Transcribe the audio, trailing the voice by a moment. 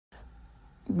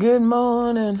Good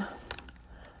morning.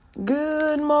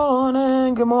 Good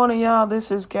morning. Good morning, y'all.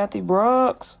 This is Kathy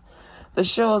Brooks. The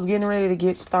show is getting ready to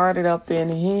get started up in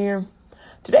here.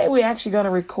 Today, we're actually going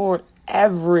to record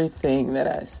everything that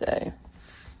I say.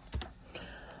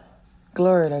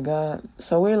 Glory to God.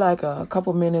 So we're like a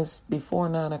couple minutes before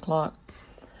 9 o'clock.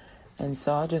 And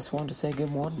so I just wanted to say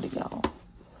good morning to y'all.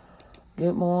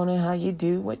 Good morning. How you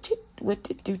do? What you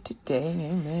do today?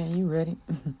 Amen. You ready?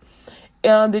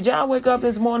 Did y'all wake up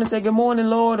this morning and say, good morning,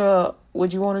 Lord?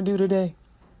 What you want to do today?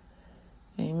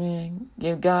 Amen.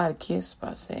 Give God a kiss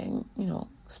by saying,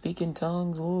 speak in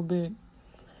tongues a little bit.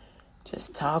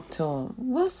 Just talk to him.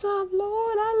 What's up,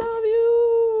 Lord? I love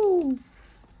you.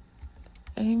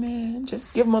 Amen.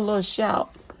 Just give him a little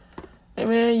shout.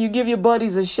 Amen. You give your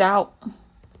buddies a shout.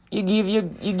 You give your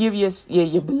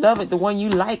beloved, the one you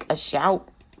like, a shout.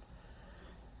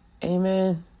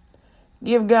 Amen.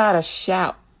 Give God a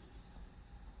shout.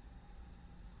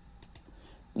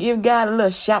 Give God a little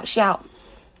shout.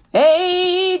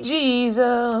 Hey,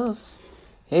 Jesus.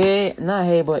 Hey, not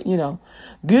hey, but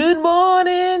good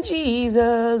morning,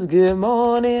 Jesus. Good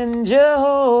morning,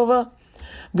 Jehovah.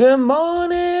 Good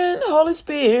morning, Holy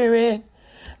Spirit.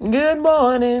 Good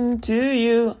morning to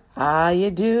you. How you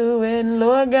doing,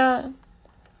 Lord God?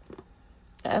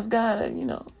 Ask God,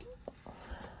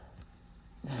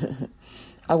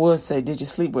 I would say, did you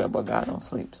sleep well? But God don't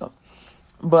sleep, so.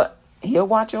 But he'll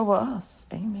watch over us.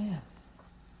 Amen.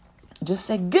 Just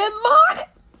say, good morning.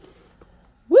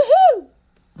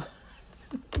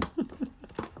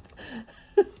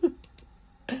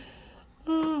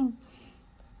 Woohoo.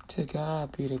 To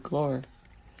God be the glory.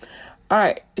 All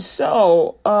right.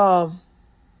 So,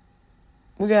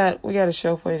 we got a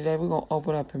show for you today. We're going to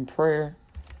open up in prayer.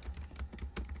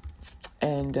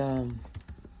 And then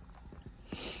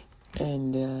we're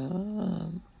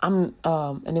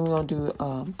going to do,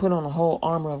 put on the whole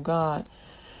armor of God.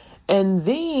 And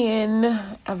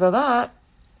then after that,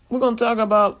 we're going to talk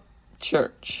about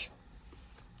church.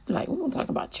 We're going to talk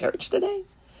about church today.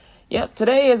 Yep.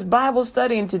 Today is Bible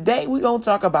study. And today we're going to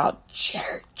talk about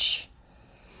church.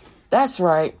 That's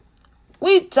right.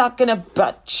 We're talking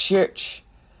about church.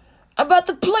 About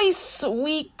the place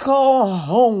we call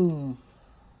home.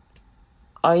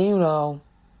 My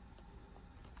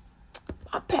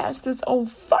pastor's on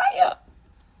fire.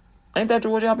 Ain't that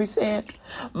what y'all be saying?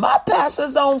 My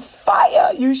pastor's on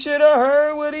fire. You should have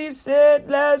heard what he said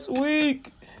last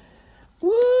week.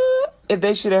 What? If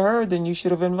they should have heard, then you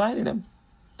should have invited him.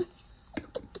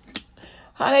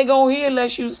 How they gonna hear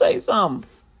unless you say something?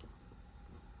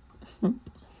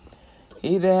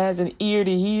 He that has an ear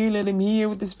to hear, let him hear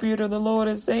what the Spirit of the Lord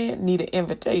is saying. Need an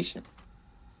invitation.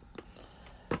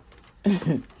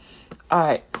 All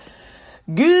right.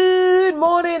 Good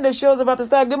morning. The show's about to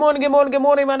start. Good morning.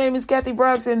 My name is Kathy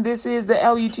Brooks, and this is the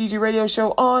LUTG Radio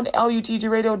Show on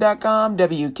LUTGRadio.com,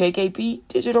 WKKP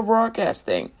Digital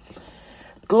Broadcasting.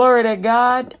 Glory to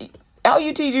God.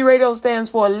 LUTG Radio stands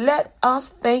for Let Us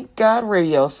Thank God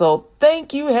Radio. So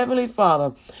thank you, Heavenly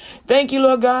Father. Thank you,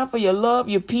 Lord God, for your love,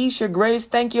 your peace, your grace.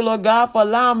 Thank you, Lord God, for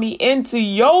allowing me into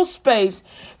your space.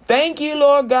 Thank you,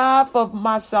 Lord God, for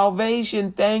my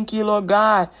salvation. Thank you, Lord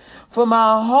God, for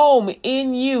my home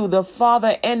in you, the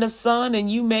Father and the Son,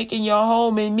 and you making your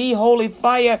home in me, holy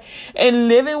fire and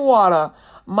living water.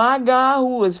 My God,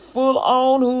 who is full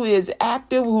on, who is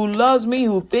active, who loves me,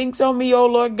 who thinks on me, oh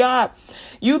Lord God.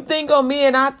 You think on me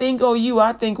and I think on you.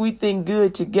 I think we think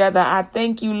good together. I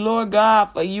thank you, Lord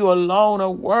God, for you alone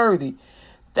are worthy.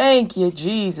 Thank you,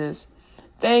 Jesus.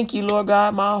 Thank you, Lord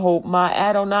God, my hope, my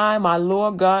Adonai, my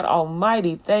Lord God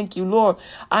Almighty. Thank you, Lord.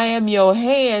 I am your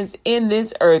hands in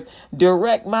this earth.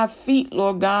 Direct my feet,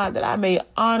 Lord God, that I may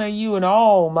honor you in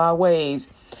all my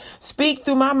ways. Speak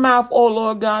through my mouth, oh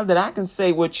Lord God, that I can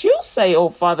say what you say, oh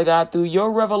Father God, through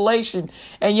your revelation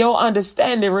and your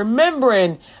understanding,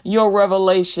 remembering your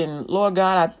revelation. Lord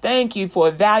God, I thank you for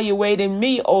evaluating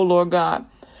me, oh Lord God,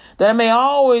 that I may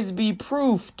always be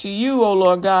proof to you, oh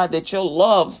Lord God, that your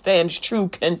love stands true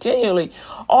continually,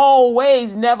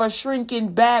 always never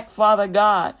shrinking back, Father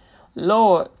God.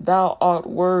 Lord, thou art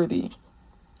worthy.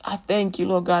 I thank you,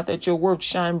 Lord God, that your works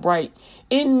shine bright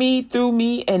in me, through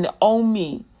me, and on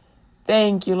me.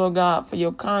 Thank you, Lord God, for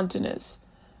your countenance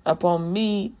upon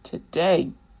me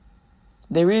today.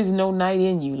 There is no night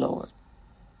in you, Lord.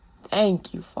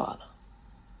 Thank you, Father.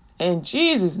 In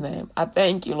Jesus' name, I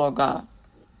thank you, Lord God.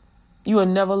 You are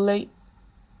never late.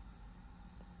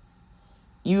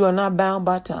 You are not bound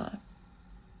by time.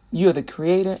 You are the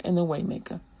creator and the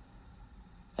waymaker.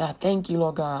 And I thank you,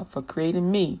 Lord God, for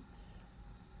creating me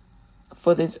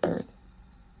for this earth.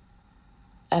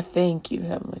 I thank you,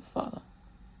 Heavenly Father.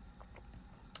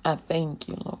 I thank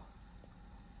you, Lord.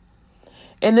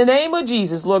 In the name of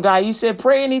Jesus, Lord God, you said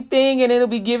pray anything and it'll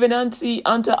be given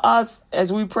unto us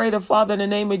as we pray the Father in the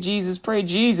name of Jesus. Pray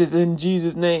Jesus in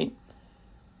Jesus' name.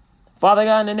 Father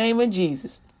God, in the name of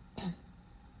Jesus,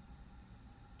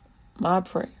 my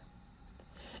prayer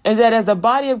is that as the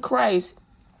body of Christ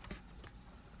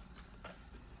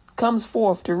comes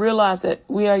forth to realize that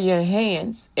we are your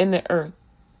hands in the earth,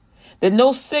 that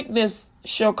no sickness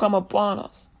shall come upon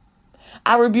us.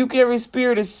 I rebuke every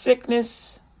spirit of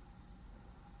sickness,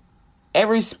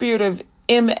 every spirit of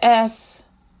MS,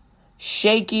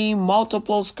 shaking,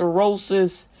 multiple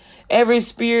sclerosis, every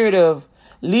spirit of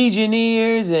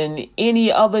Legionnaires and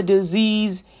any other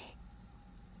disease,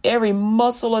 every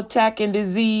muscle attacking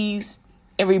disease,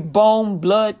 every bone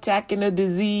blood attacking a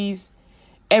disease,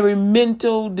 every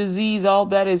mental disease, all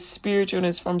that is spiritual and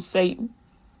is from Satan.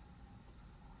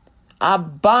 I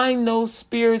bind those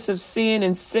spirits of sin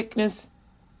and sickness,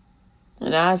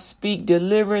 and I speak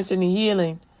deliverance and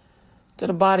healing to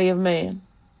the body of man.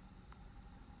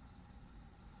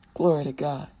 Glory to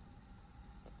God.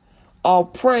 All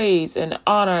praise and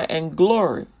honor and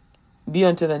glory be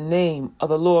unto the name of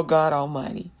the Lord God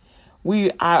Almighty.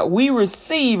 We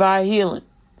receive our healing.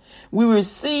 We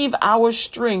receive our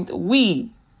strength. We,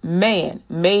 man,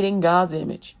 made in God's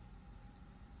image.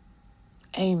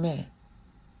 Amen.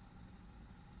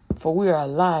 For we are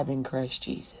alive in Christ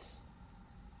Jesus.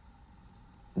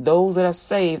 Those that are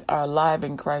saved are alive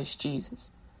in Christ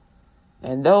Jesus.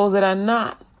 And those that are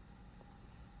not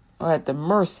are at the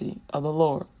mercy of the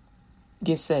Lord.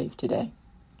 Get saved today.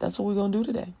 That's what we're going to do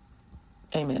today.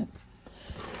 Amen.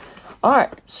 All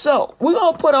right. So we're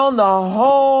going to put on the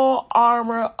whole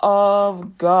armor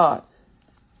of God.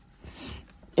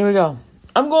 Here we go.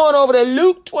 I'm going over to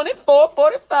Luke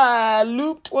 24:45.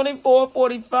 Luke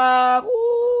 24:45.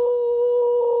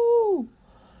 Ooh.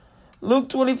 Luke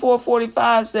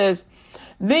 24:45 says,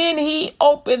 then he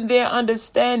opened their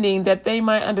understanding that they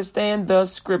might understand the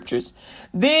scriptures.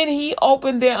 Then he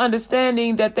opened their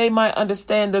understanding that they might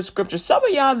understand the scriptures. Some of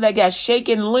y'all that got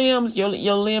shaking limbs, your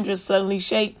limbs just suddenly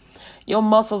shake. Your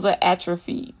muscles are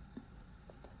atrophied.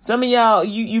 Some of y'all,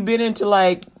 you've been into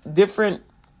like different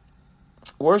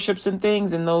worships and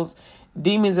things, and those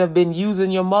demons have been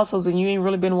using your muscles and you ain't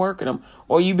really been working them.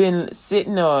 Or you've been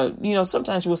sitting,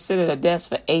 sometimes you will sit at a desk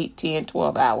for 8, 10,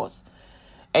 12 hours.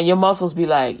 And your muscles be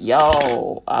like,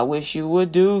 yo, I wish you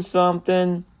would do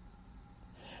something.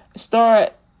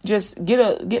 Start, just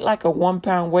get like a 1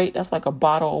 pound weight. That's like a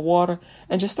bottle of water.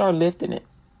 And just start lifting it.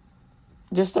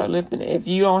 Just start lifting it. If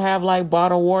you don't have like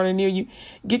bottled water near you,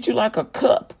 get you like a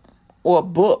cup or a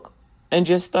book and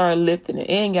just start lifting it.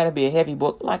 It ain't got to be a heavy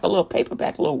book, like a little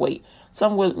paperback, a little weight.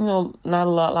 Something with, not a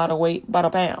lot of weight, about a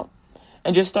pound.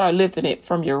 And just start lifting it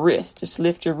from your wrist. Just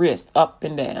lift your wrist up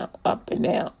and down, up and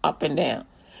down, up and down.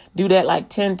 Do that like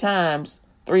 10 times,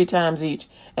 3 times each.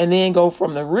 And then go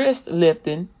from the wrist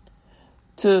lifting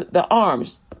to the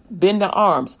arms. Bend the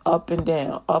arms up and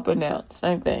down, up and down.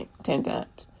 Same thing, 10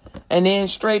 times. And then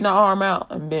straighten the arm out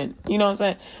and bend. You know what I'm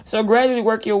saying? So gradually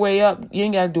work your way up. You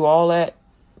ain't got to do all that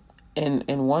in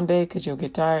one day because you'll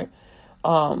get tired.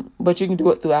 But you can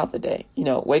do it throughout the day.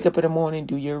 Wake up in the morning,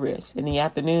 do your wrist. In the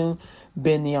afternoon,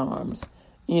 bend the arms.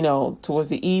 Towards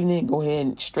the evening, go ahead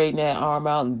and straighten that arm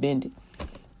out and bend it.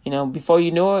 Before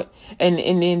you know it.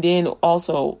 And then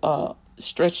also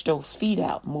stretch those feet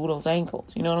out, move those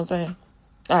ankles. You know what I'm saying?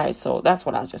 All right, so that's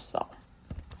what I just saw.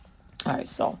 All right,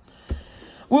 so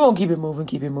we're going to keep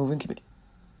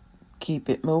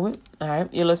it moving. All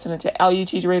right, you're listening to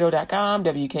LUTGRadio.com,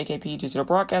 WKKP Digital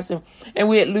Broadcasting, and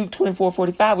we're at Luke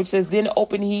 24:45, which says, then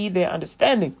open he their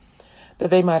understanding,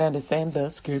 that they might understand the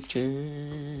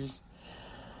scriptures.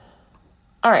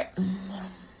 All right.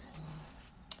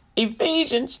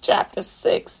 Ephesians chapter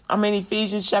 6,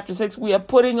 we are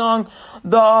putting on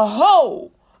the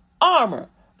whole armor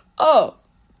of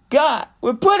God.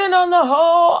 We're putting on the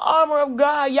whole armor of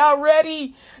God. Y'all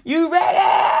ready? You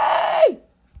ready?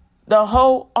 The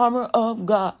whole armor of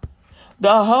God.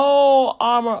 The whole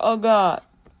armor of God.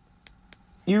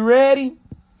 You ready?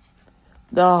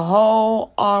 The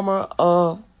whole armor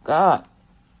of God.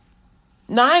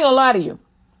 Now, I ain't gonna lie to you.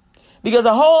 Because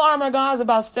the whole armor of God is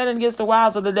about standing against the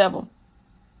wiles of the devil.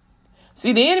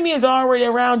 See, the enemy is already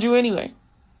around you anyway.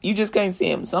 You just can't see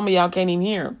him. Some of y'all can't even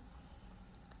hear him.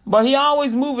 But he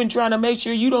always moving, trying to make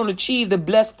sure you don't achieve the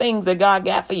blessed things that God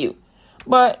got for you.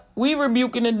 But we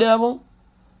rebuking the devil.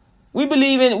 We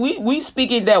believe in, we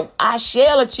speaking that I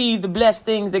shall achieve the blessed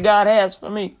things that God has for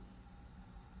me.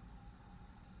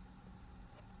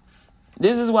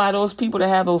 This is why those people that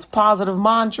have those positive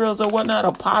mantras or whatnot,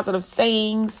 or positive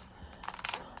sayings,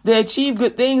 they achieve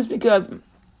good things because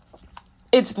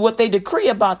It's what they decree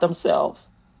about themselves.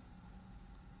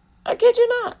 I kid you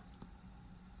not.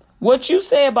 What you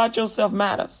say about yourself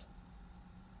matters.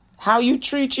 How you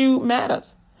treat you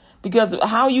matters. Because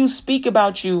how you speak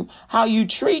about you, how you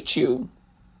treat you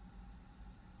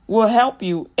will help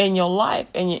you in your life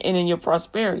and in your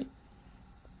prosperity.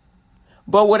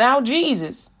 But without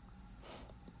Jesus,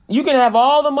 you can have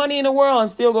all the money in the world and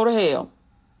still go to hell.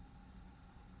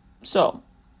 So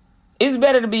it's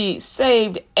better to be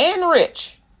saved and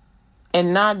rich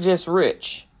and not just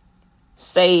rich.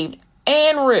 Saved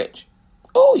and rich.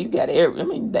 Oh, you got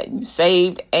that you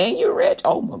saved and you're rich.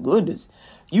 Oh my goodness.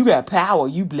 You got power.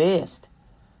 You blessed.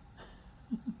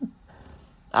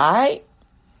 All right.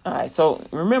 All right. So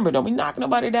remember, don't be knocking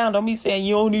nobody down. Don't be saying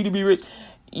you don't need to be rich.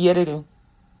 Yeah, they do.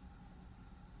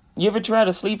 You ever try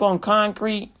to sleep on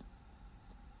concrete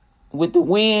with the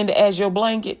wind as your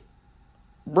blanket?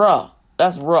 Bruh,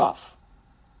 that's rough.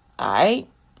 All right.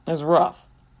 That's rough.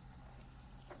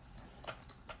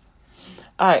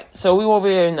 All right. So we over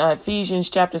here in Ephesians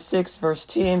chapter 6, verse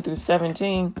 10 through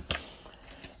 17.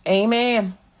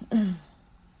 Amen.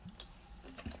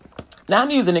 Now I'm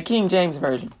using the King James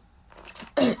Version.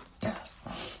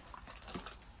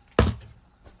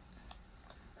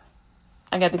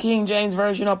 I got the King James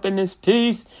Version up in this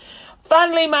piece.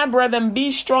 Finally, my brethren,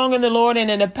 be strong in the Lord and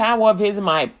in the power of his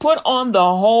might. Put on the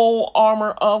whole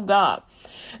armor of God,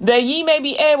 that ye may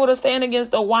be able to stand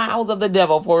against the wiles of the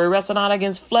devil. For we wrestle not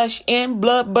against flesh and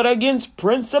blood, but against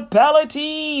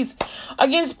principalities,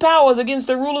 against powers, against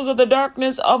the rulers of the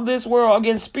darkness of this world,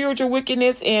 against spiritual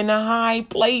wickedness in high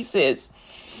places.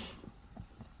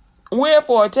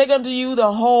 Wherefore, take unto you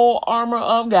the whole armor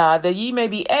of God, that ye may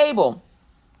be able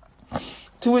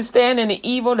to withstand in the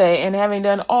evil day, and having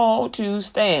done all to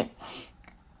stand.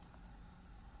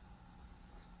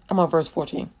 I'm on verse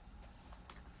 14.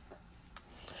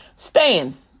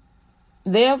 Stand,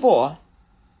 therefore,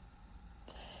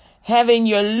 having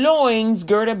your loins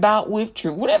girt about with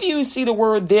truth. Whenever you see the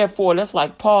word therefore, let's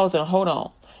like pause and hold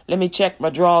on. Let me check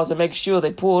my drawers and make sure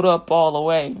they pulled up all the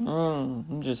way.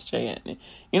 I'm just checking.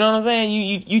 You know what I'm saying?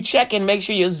 You check and make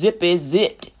sure your zip is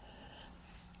zipped.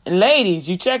 And ladies,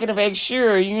 you checking to make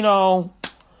sure, your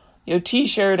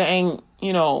t-shirt ain't,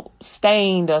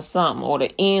 stained or something, or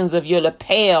the ends of your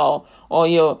lapel, or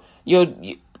your,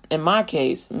 in my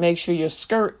case, make sure your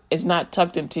skirt is not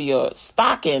tucked into your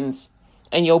stockings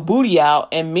and your booty out,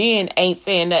 and men ain't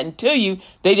saying nothing to you.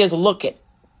 They just looking.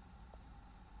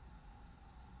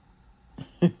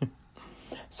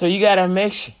 So you got to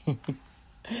make sure.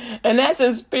 And that's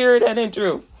in spirit and in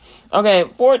truth. Okay,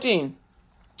 14.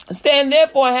 Stand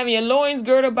therefore, having your loins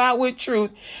girded about with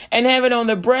truth, and having on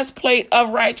the breastplate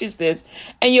of righteousness,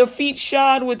 and your feet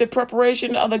shod with the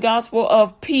preparation of the gospel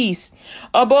of peace.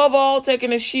 Above all,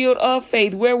 taking a shield of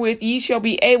faith, wherewith ye shall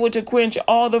be able to quench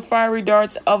all the fiery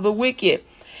darts of the wicked.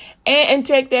 And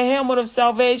take the helmet of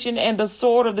salvation and the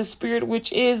sword of the Spirit,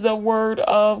 which is the word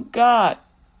of God.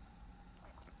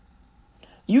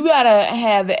 You got to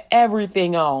have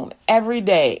everything on every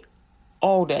day,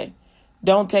 all day.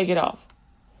 Don't take it off.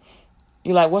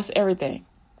 You're like, what's everything?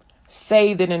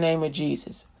 Saved in the name of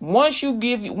Jesus. When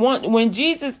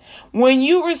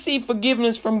you receive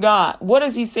forgiveness from God, what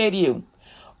does he say to you?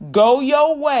 Go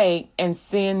your way and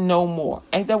sin no more.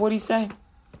 Ain't that what he say?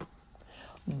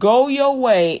 Go your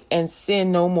way and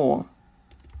sin no more.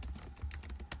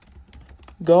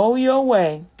 Go your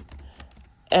way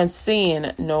and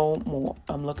sin no more.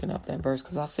 I'm looking up that verse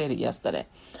because I said it yesterday.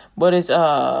 But it's,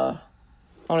 I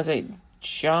want to say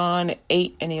John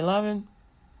 8 and 11.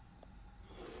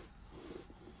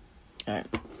 All right.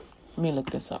 Let me look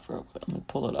this up real quick. Let me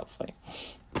pull it up for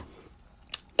you.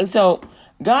 And so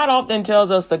God often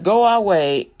tells us to go our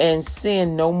way and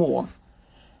sin no more.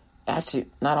 Actually,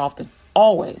 not often.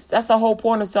 Always. That's the whole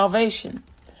point of salvation.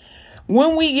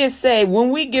 When we get saved, when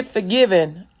we get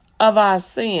forgiven of our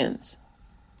sins,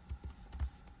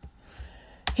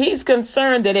 he's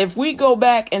concerned that if we go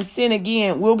back and sin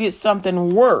again, we'll get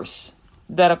something worse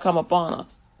that'll come upon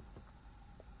us.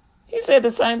 He said the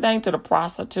same thing to the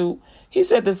prostitute. He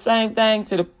said the same thing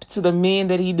to the men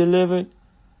that he delivered.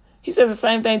 He said the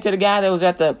same thing to the guy that was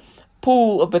at the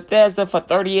pool of Bethesda for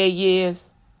 38 years.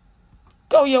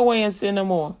 Go your way and sin no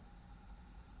more.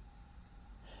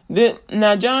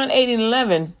 Now, John 8 and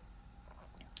 11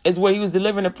 is where he was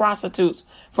delivering the prostitutes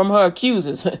from her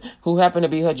accusers, who happened to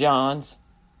be her Johns.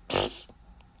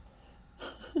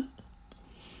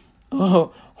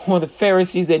 Or the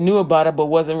Pharisees that knew about it but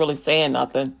wasn't really saying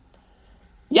nothing.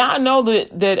 Y'all know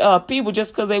that people,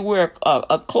 just because they wear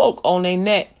a cloak on their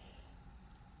neck,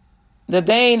 that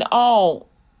they ain't all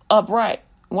upright.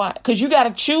 Why? Because you got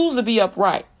to choose to be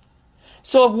upright.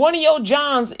 So if one of your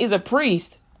Johns is a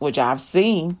priest, which I've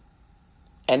seen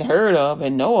and heard of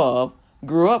and know of,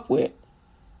 grew up with,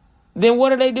 then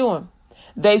what are they doing?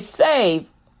 They saved,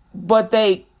 but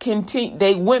they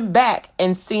went back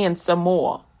and sinned some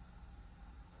more.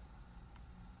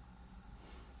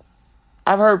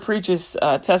 I've heard preachers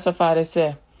testify. They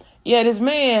say, yeah, this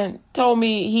man told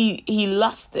me he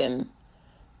lusting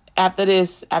after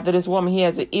this woman. He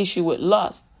has an issue with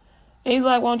lust. And he's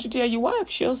like, why don't you tell your wife?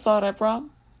 She'll solve that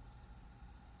problem.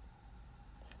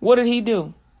 What did he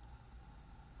do?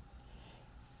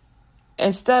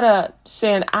 Instead of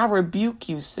saying, I rebuke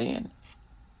you, sin,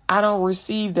 I don't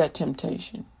receive that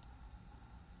temptation,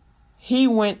 he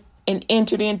went and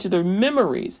entered into the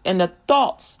memories and the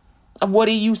thoughts of what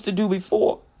he used to do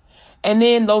before. And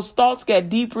then those thoughts got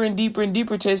deeper and deeper and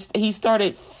deeper till he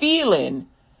started feeling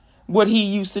what he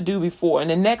used to do before.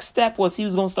 And the next step was he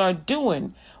was going to start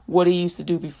doing what he used to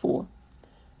do before.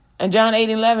 And John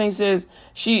 8:11, he says,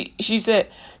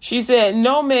 she said,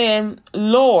 no man,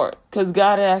 Lord, because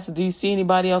God asked, do you see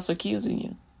anybody else accusing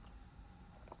you?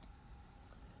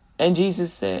 And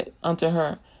Jesus said unto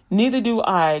her, neither do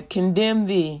I condemn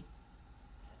thee.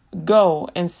 Go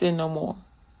and sin no more.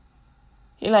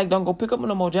 He like, don't go pick up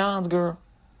no more Johns, girl.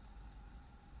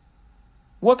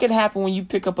 What could happen when you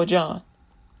pick up a John?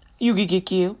 You could get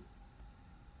killed.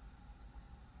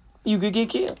 You could get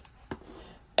killed.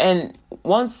 And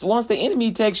once the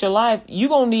enemy takes your life, you're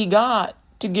going to need God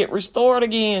to get restored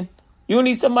again. You'll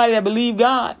need somebody that believe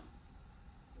God.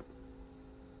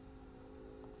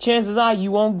 Chances are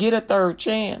you won't get a third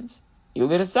chance. You'll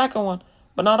get a second one,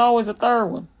 but not always a third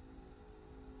one.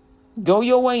 Go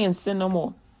your way and sin no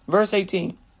more. Verse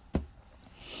 18.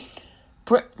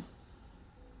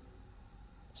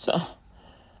 So,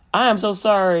 I am so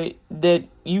sorry that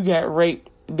you got raped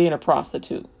being a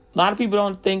prostitute. A lot of people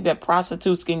don't think that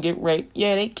prostitutes can get raped.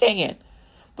 Yeah, they can.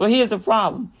 But here's the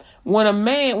problem. When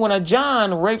a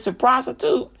John rapes a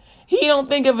prostitute, he don't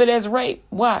think of it as rape.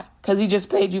 Why? Because he just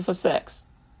paid you for sex.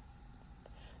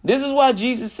 This is why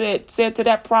Jesus said to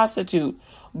that prostitute,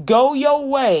 go your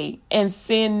way and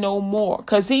sin no more.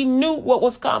 Because he knew what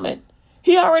was coming.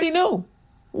 He already knew.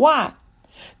 Why?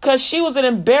 Because she was an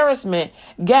embarrassment,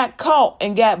 got caught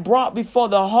and got brought before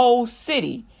the whole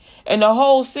city. And the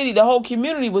whole city, the whole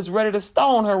community was ready to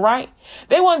stone her, right?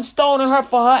 They wasn't stoning her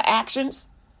for her actions.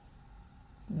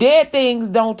 Dead things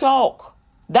don't talk.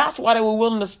 That's why they were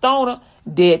willing to stone her.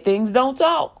 Dead things don't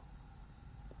talk.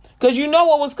 Because you know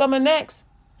what was coming next.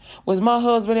 Was my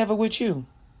husband ever with you?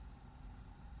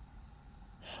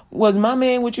 Was my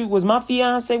man with you? Was my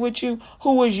fiance with you?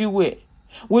 Who was you with?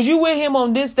 Was you with him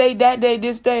on this day, that day,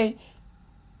 this day?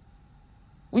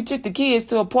 We took the kids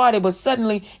to a party, but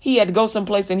suddenly he had to go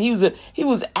someplace and he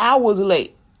was hours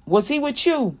late. Was he with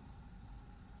you?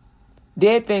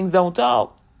 Dead things don't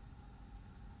talk.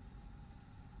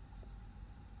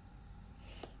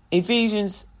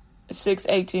 Ephesians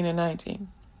 6:18 and 19.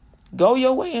 Go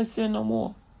your way and sin no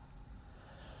more.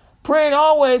 Praying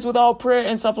always with all prayer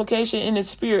and supplication in the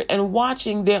Spirit, and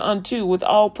watching thereunto with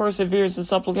all perseverance and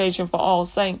supplication for all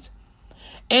saints.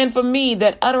 And for me,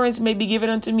 that utterance may be given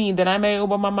unto me, that I may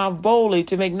open my mouth boldly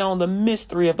to make known the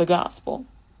mystery of the gospel.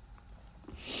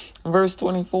 Verse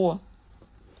 24.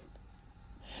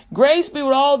 Grace be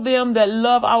with all them that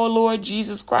love our Lord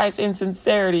Jesus Christ in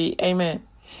sincerity. Amen.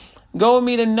 Go with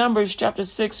me to Numbers chapter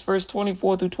 6, verse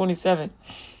 24 through 27.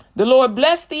 The Lord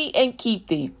bless thee and keep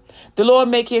thee. The Lord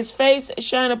make his face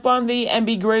shine upon thee and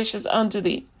be gracious unto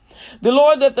thee. The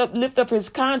Lord lift up his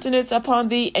countenance upon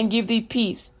thee and give thee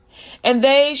peace. And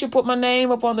they shall put my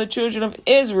name upon the children of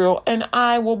Israel, and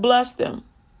I will bless them.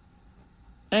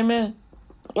 Amen.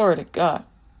 Glory to God.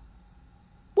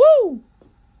 Woo!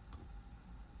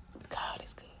 God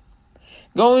is good.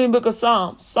 Go in the book of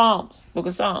Psalms. Book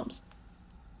of Psalms.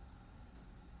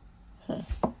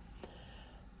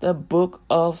 The book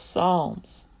of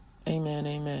Psalms. Amen,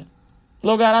 amen.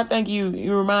 Lord God, I thank you.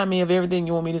 You remind me of everything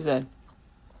you want me to say.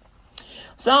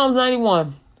 Psalms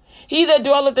 91. He that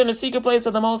dwelleth in the secret place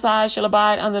of the Most High shall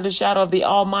abide under the shadow of the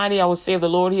Almighty. I will say of the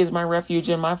Lord, he is my refuge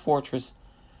and my fortress.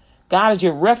 God is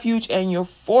your refuge and your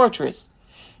fortress.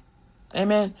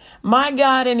 Amen. My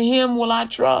God, in him will I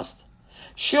trust.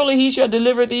 Surely he shall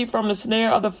deliver thee from the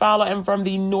snare of the fowler and from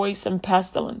the noisome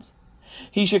pestilence.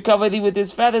 He shall cover thee with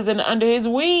his feathers, and under his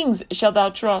wings shalt thou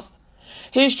trust.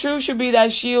 His truth shall be thy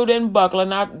shield and buckler.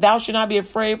 Thou shalt not be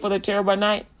afraid for the terror by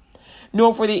night,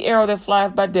 nor for the arrow that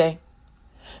flieth by day,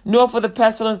 nor for the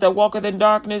pestilence that walketh in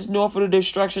darkness, nor for the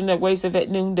destruction that wasteth at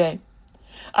noonday.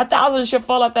 1,000 shall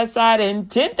fall at thy side, and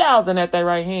 10,000 at thy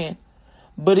right hand,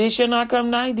 but it shall not come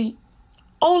nigh thee.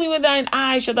 Only with thine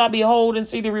eyes shalt thou behold and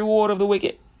see the reward of the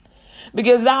wicked.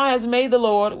 because thou hast made the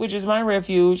Lord, which is my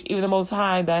refuge, even the Most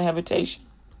High, thy habitation.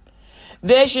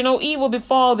 There shall no evil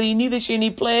befall thee, neither shall any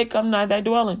plague come nigh thy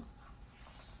dwelling.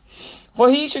 For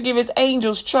he shall give his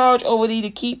angels charge over thee to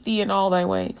keep thee in all thy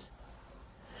ways.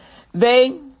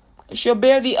 They shall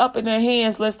bear thee up in their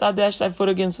hands, lest thou dash thy foot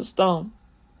against a stone.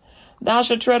 Thou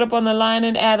shalt tread upon the lion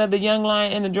and adder, the young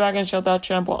lion and the dragon shalt thou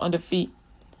trample under feet.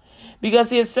 Because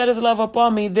he hath set his love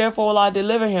upon me, therefore will I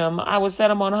deliver him. I will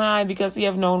set him on high, because he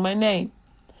hath known my name.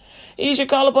 He shall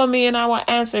call upon me, and I will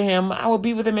answer him. I will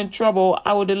be with him in trouble.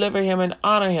 I will deliver him and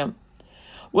honor him.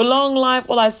 With long life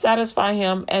will I satisfy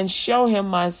him and show him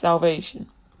my salvation.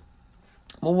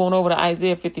 Move on over to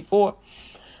Isaiah 54.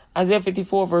 Isaiah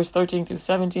 54, verse 13 through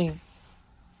 17.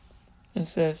 It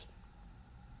says,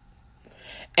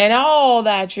 and all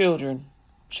thy children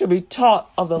shall be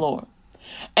taught of the Lord,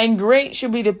 and great shall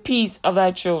be the peace of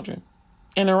thy children.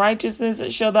 In the righteousness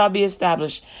shalt thou be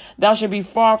established. Thou shalt be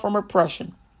far from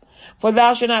oppression. For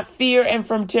thou shalt not fear and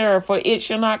from terror, for it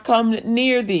shall not come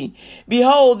near thee.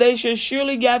 Behold, they shall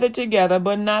surely gather together,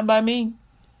 but not by me.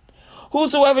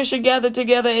 Whosoever shall gather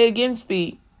together against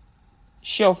thee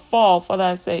shall fall for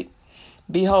thy sake.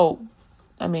 Behold,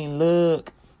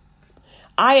 look,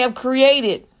 I have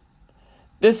created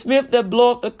the smith that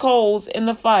bloweth the coals in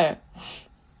the fire,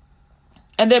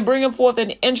 and that bringeth forth an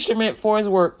instrument for his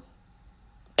work.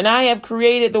 And I have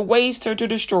created the waster to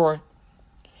destroy.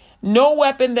 No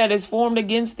weapon that is formed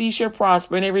against thee shall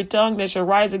prosper, and every tongue that shall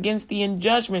rise against thee in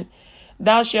judgment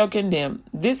thou shalt condemn.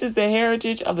 This is the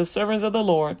heritage of the servants of the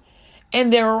Lord,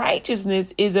 and their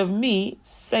righteousness is of me,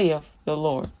 saith the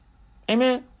Lord.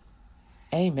 Amen.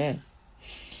 Amen.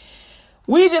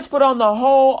 We just put on the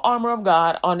whole armor of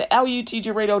God on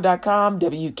LUTGRadio.com,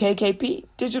 WKKP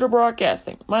Digital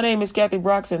Broadcasting. My name is Kathy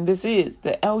Brooks, and this is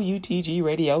the LUTG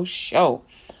Radio Show.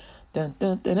 Dun,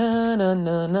 dun, dun, dun, dun,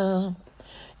 dun, dun.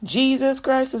 Jesus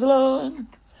Christ is Lord.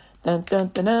 Dun,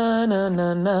 dun, dun, dun, dun,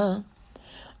 dun, dun.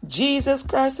 Jesus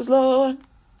Christ is Lord.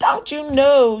 Don't you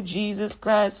know Jesus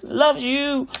Christ loves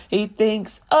you? He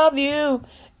thinks of you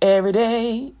every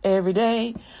day, every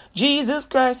day. Jesus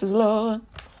Christ is Lord.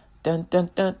 Dun, dun,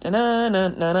 dun, dun, dun,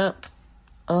 dun,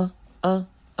 dun,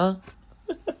 dun.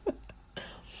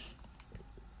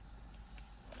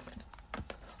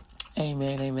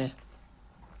 Amen, amen.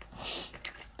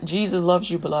 Jesus loves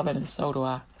you, beloved, and so do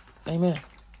I. Amen.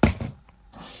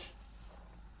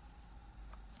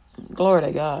 Glory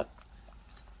to God.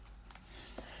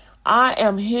 I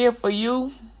am here for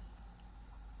you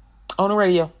on the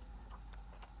radio.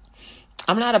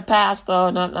 I'm not a pastor,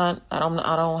 I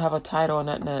don't have a title or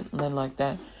nothing like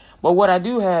that. But what I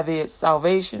do have is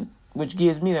salvation, which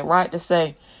gives me the right to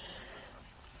say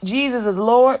Jesus is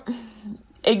Lord.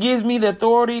 It gives me the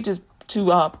authority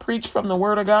to preach from the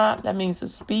Word of God. That means to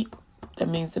speak. That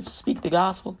means to speak the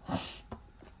gospel.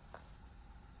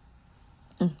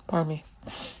 Pardon me.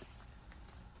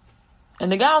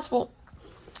 And the gospel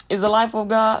is the life of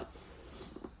God,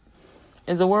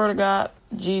 is the Word of God,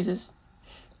 Jesus.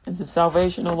 It's the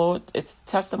salvation of the Lord. It's the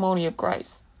testimony of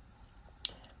Christ.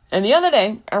 And the other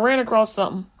day, I ran across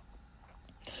something.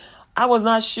 I was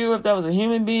not sure if that was a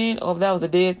human being or if that was a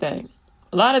dead thing.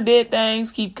 A lot of dead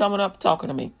things keep coming up talking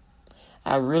to me.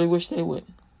 I really wish they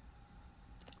wouldn't.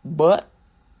 But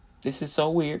this is so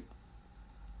weird.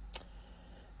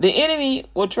 The enemy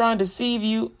will try and deceive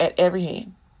you at every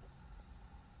hand.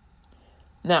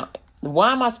 Now,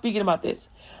 why am I speaking about this?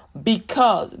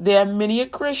 Because there are many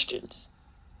Christians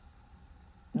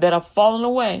that are falling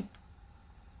away.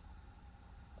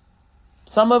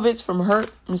 Some of it's from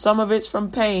hurt and some of it's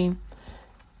from pain.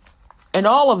 And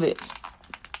all of it's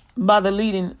by the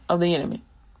leading of the enemy.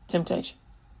 Temptation.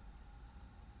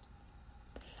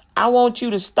 I want you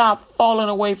to stop falling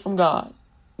away from God.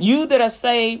 You that are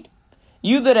saved,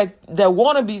 you that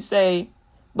want to be saved,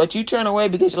 but you turn away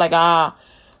because you're like,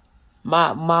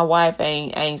 my wife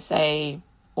ain't saved,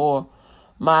 or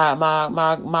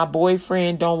my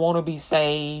boyfriend don't want to be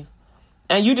saved.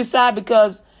 And you decide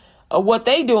because of what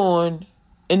they doing,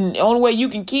 and the only way you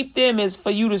can keep them is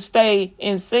for you to stay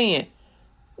in sin,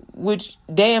 which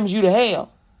damns you to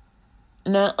hell.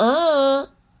 Nuh-uh.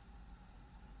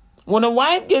 When a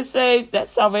wife gets saved,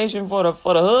 that's salvation for the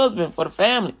husband, for the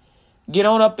family. Get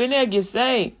on up in there, get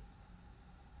saved.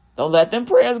 Don't let them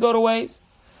prayers go to waste.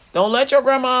 Don't let your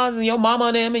grandmas and your mama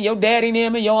and them and your daddy and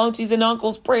them and your aunties and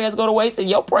uncles' prayers go to waste in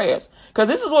your prayers. Because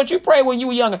this is what you prayed when you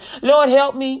were younger. Lord,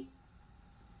 help me.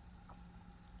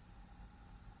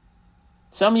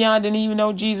 Some of y'all didn't even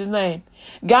know Jesus' name.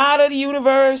 God of the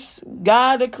universe,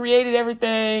 God that created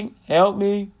everything, help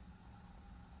me.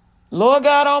 Lord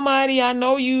God Almighty, I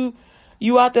know you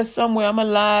out there somewhere. I'm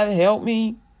alive. Help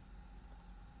me.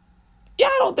 Y'all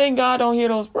don't think God don't hear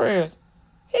those prayers.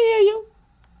 He hear you.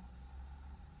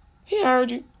 He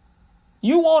heard you.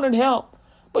 You wanted help,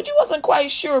 but you wasn't quite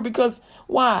sure because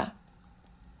why?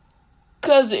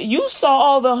 Because you saw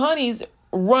all the honeys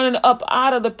running up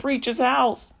out of the preacher's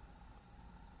house.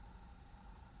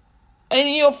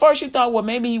 And, first you thought, well,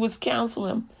 maybe he was counseling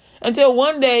him. Until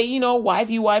one day,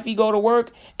 wifey go to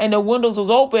work and the windows was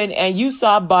open and you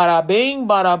saw bada bing,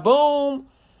 bada boom,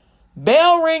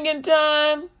 bell ringing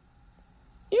time.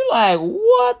 You like,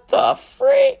 what the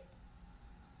frick?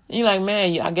 You like,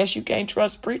 man, I guess you can't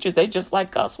trust preachers. They just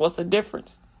like us. What's the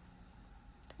difference?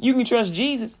 You can trust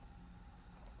Jesus.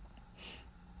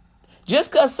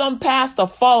 Just because some pastor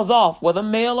falls off, whether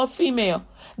male or female,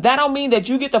 that don't mean that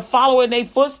you get to follow in their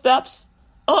footsteps.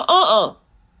 You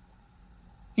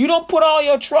don't put all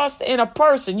your trust in a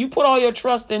person. You put all your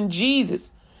trust in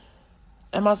Jesus.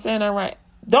 Am I saying that right?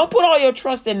 Don't put all your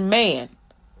trust in man.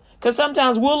 Because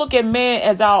sometimes we'll look at man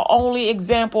as our only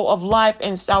example of life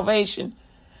and salvation.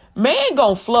 Man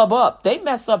gonna flub up. They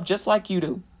mess up just like you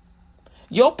do.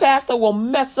 Your pastor will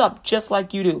mess up just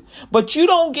like you do. But you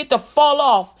don't get to fall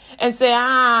off and say,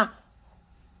 I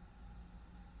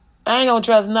ain't gonna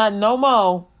trust nothing no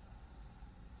more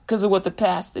because of what the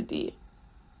pastor did.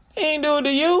 He ain't do it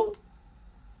to you.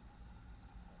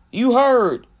 You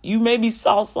heard. You maybe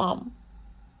saw something.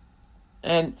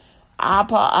 And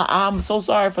I'm so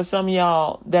sorry for some of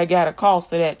y'all that got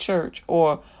accosted at church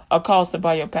or accosted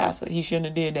by your pastor. He shouldn't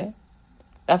have did that.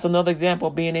 That's another example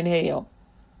of being in hell,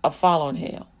 of following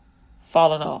hell,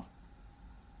 falling off.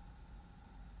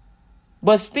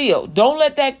 But still, don't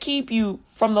let that keep you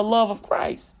from the love of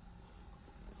Christ.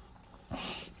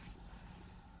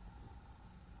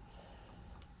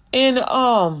 In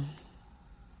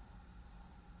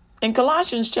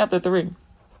Colossians chapter 3,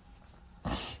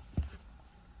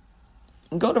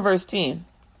 go to verse 10.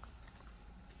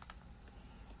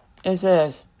 It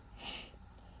says,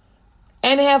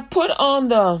 and have put on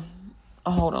the,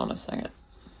 hold on a second.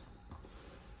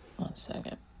 1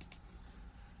 second.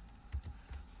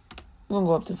 We're going to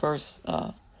go up to verse,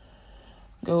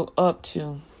 go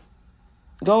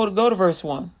to verse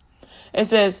 1. It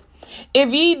says, if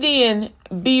ye then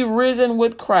be risen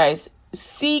with Christ,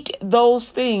 seek those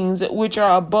things which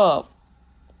are above,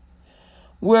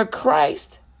 where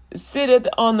Christ sitteth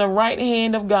on the right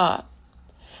hand of God.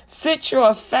 Set your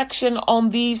affection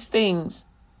on these things,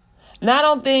 not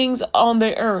on things on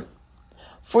the earth.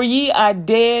 For ye are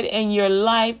dead, and your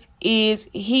life is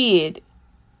hid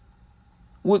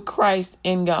with Christ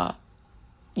in God.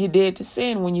 You're dead to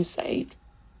sin when you're saved.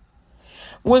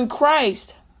 When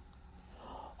Christ,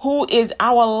 who is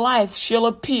our life, shall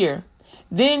appear,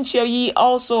 then shall ye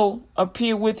also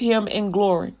appear with him in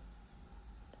glory.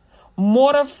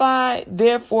 Mortify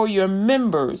therefore your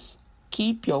members.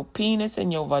 Keep your penis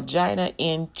and your vagina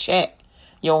in check.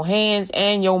 Your hands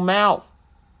and your mouth.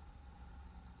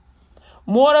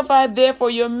 Mortify therefore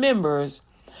your members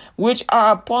which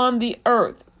are upon the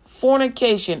earth,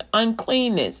 fornication,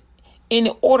 uncleanness,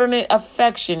 inordinate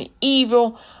affection,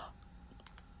 evil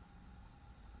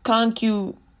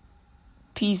concupiscence.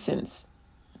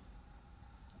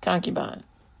 Concubine.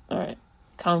 All right.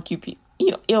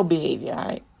 Ill behavior. All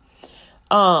right.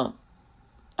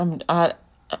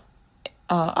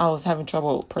 I was having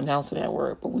trouble pronouncing that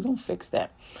word, but we're going to fix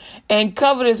that. And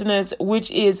covetousness,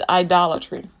 which is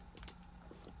idolatry.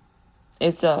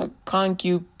 It's a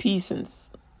concupiscence.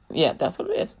 Yeah, that's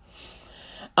what it is.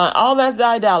 All that's the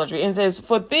idolatry. And it says,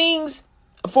 for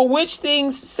which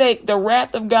things sake the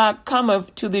wrath of God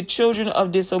cometh to the children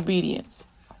of disobedience.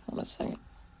 Hold on a second.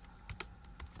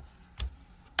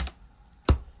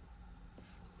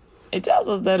 It tells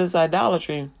us that it's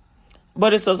idolatry,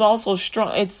 but it says also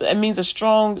strong. It means a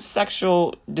strong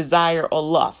sexual desire or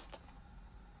lust.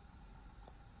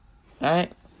 All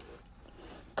right.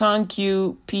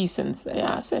 Concupiscence.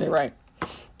 Yeah, I said it right.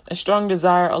 A strong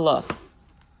desire or lust.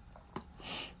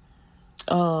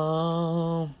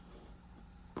 Hold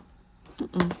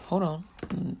on.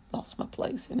 Lost my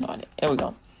place. No, there we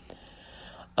go.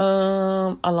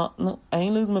 I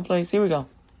ain't losing my place. Here we go.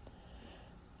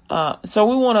 So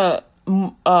we want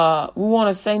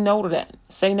to say no to that.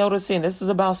 Say no to sin. This is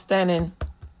about standing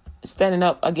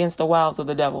up against the wiles of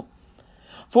the devil.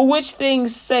 For which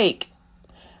things sake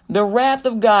the wrath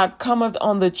of God cometh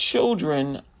on the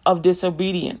children of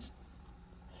disobedience,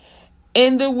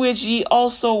 in the which ye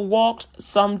also walked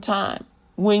sometime,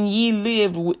 when ye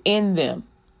lived in them.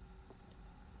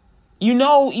 You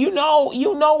know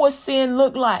what sin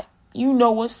looked like. You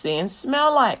know what sin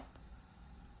smelled like.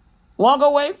 Walk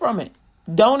away from it.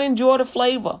 Don't enjoy the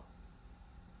flavor.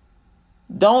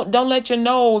 Don't let your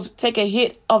nose take a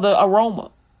hit of the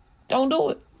aroma. Don't do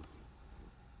it.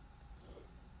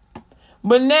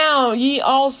 But now ye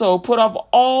also put off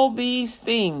all these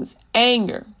things: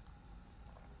 anger,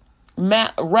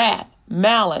 wrath,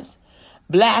 malice,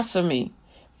 blasphemy,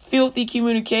 filthy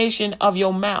communication of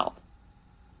your mouth.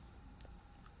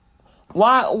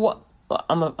 Why? What?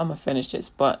 I'm gonna finish this,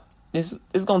 but this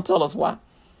is gonna tell us why.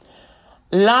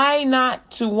 Lie not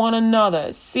to one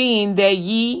another, seeing that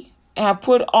ye have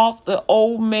put off the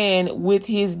old man with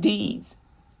his deeds.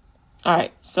 All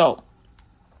right, so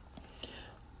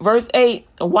verse 8,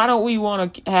 why don't we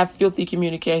want to have filthy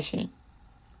communication?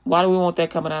 Why do we want that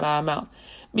coming out of our mouth?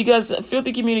 Because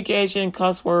filthy communication,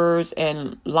 cuss words,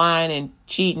 and lying and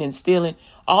cheating and stealing,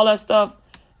 all that stuff,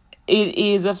 it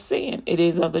is of sin. It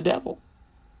is of the devil.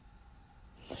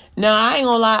 Now, I ain't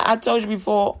gonna lie. I told you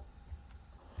before,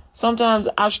 sometimes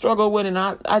I struggle with it, and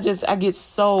I get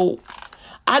so...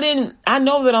 I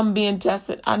know that I'm being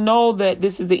tested. I know that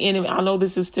this is the enemy. I know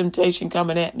this is temptation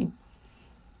coming at me.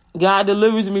 God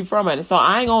delivers me from it. So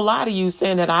I ain't gonna lie to you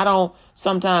saying that I don't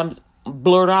sometimes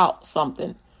blurt out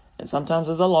something. And sometimes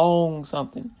it's a long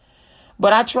something.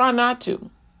 But I try not to.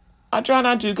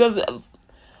 Because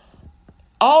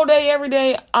all day, every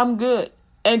day, I'm good.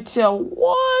 Until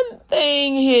one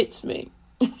thing hits me.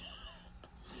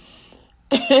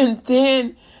 And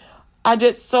then I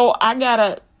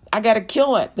gotta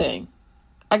kill that thing.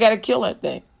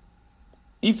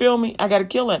 You feel me? I gotta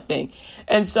kill that thing.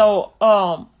 And so,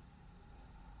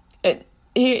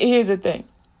 here's the thing.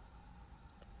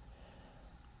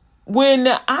 When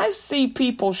I see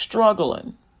people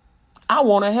struggling, I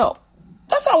want to help.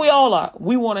 That's how we all are.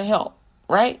 We want to help,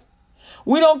 right?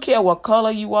 We don't care what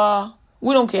color you are.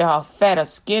 We don't care how fat or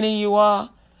skinny you are.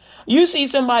 You see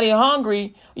somebody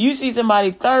hungry. You see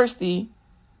somebody thirsty.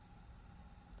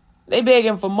 They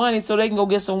begging for money so they can go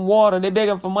get some water. They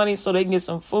begging for money so they can get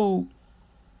some food.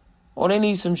 Or they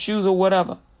need some shoes or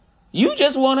whatever. You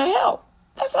just want to help.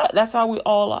 That's how we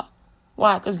all are.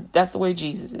 Why? Because that's the way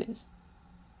Jesus is.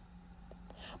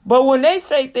 But when they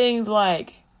say things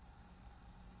like,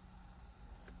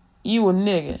 you a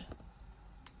nigga,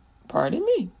 pardon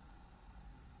me.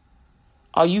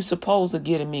 Are you supposed to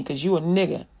get at me because you a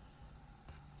nigga?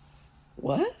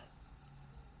 What?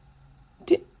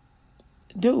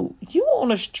 Dude, you on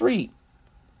the street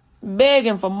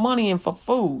begging for money and for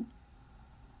food.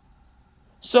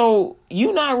 So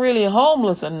you not really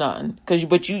homeless or nothing,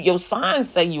 but your signs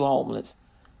say you homeless.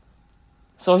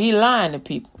 So he lying to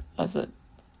people.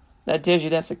 That tells you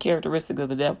that's a characteristic of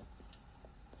the devil.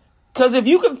 Because if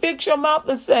you can fix your mouth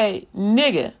to say,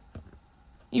 nigga,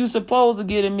 you supposed to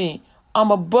get at me.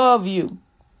 I'm above you.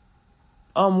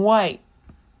 I'm white.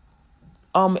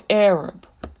 I'm Arab.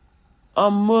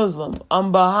 I'm Muslim.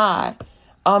 I'm Baha'i.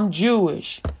 I'm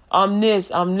Jewish. I'm this.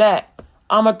 I'm that.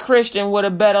 I'm a Christian with a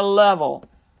better level.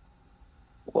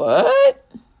 What?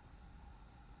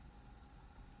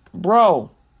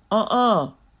 Bro.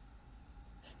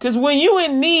 Because when you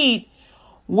in need,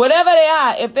 whatever they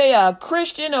are, if they are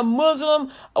Christian or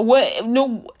Muslim,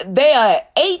 they are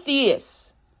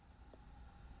atheists.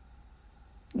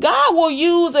 God will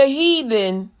use a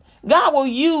heathen. God will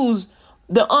use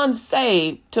the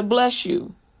unsaved to bless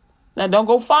you. Now, don't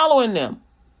go following them.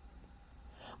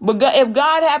 But God, if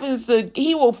God happens to,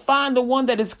 he will find the one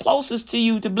that is closest to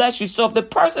you to bless you. So if the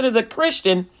person is a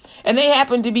Christian and they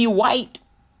happen to be white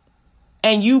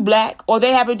and you black, or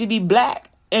they happen to be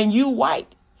black and you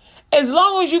white, as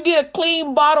long as you get a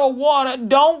clean bottle of water,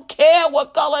 don't care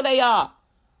what color they are.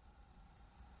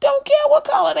 Don't care what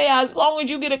color they are, as long as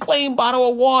you get a clean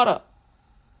bottle of water.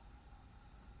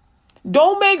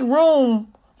 Don't make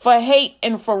room for hate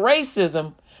and for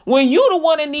racism when you the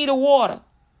one that need the water.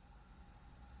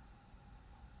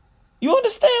 You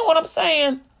understand what I'm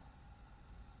saying?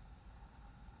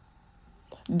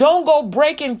 Don't go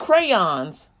breaking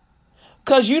crayons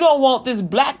because you don't want this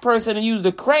black person to use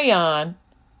the crayon.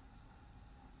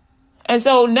 And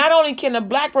so not only can the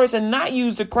black person not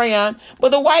use the crayon, but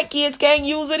the white kids can't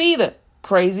use it either.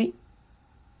 Crazy.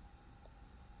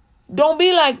 Don't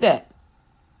be like that.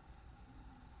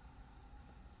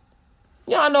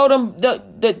 Y'all know them.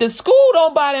 The school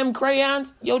don't buy them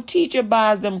crayons. Your teacher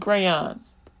buys them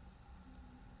crayons.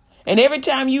 And every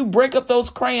time you break up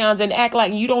those crayons and act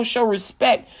like you don't show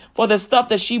respect for the stuff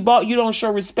that she bought, you don't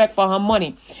show respect for her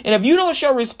money. And if you don't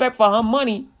show respect for her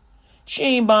money, she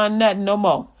ain't buying nothing no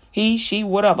more. He, she,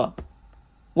 whatever.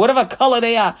 Whatever color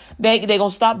they are, they going to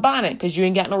stop buying it because you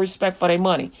ain't got no respect for their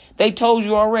money. They told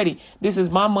you already, this is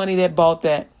my money that bought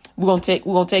that. We're going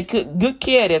to take good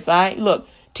care of this, all right? Look,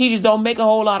 teachers don't make a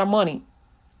whole lot of money.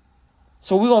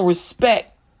 So we're going to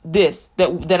respect this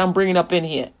that I'm bringing up in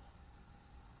here.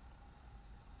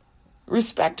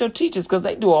 Respect your teachers because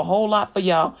they do a whole lot for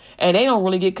y'all and they don't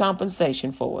really get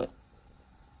compensation for it.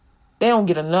 They don't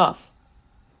get enough.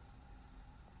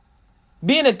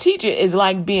 Being a teacher is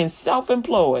like being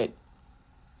self-employed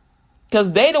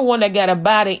because they the one that got to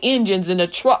buy the engines and the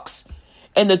trucks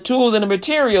and the tools and the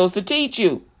materials to teach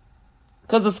you.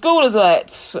 Because the school is like,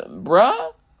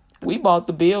 bruh, we bought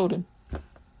the building.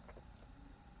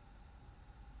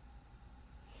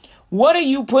 What are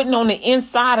you putting on the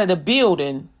inside of the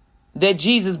building that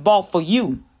Jesus bought for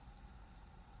you?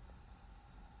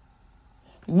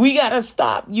 We got to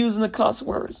stop using the cuss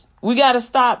words. We got to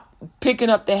stop picking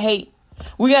up the hate.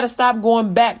 We got to stop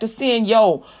going back to sin.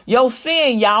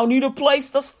 Sin, y'all need a place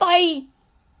to stay.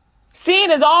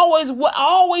 Sin is always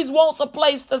wants a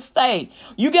place to stay.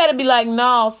 You got to be like,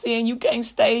 nah, sin, you can't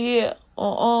stay here.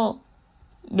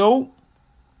 Nope.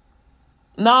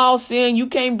 No, sin, you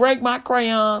can't break my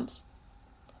crayons.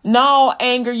 No,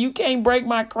 anger, you can't break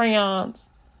my crayons.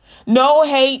 No,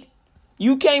 hate,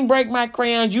 you can't break my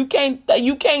crayons. You can't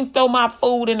throw my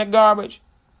food in the garbage.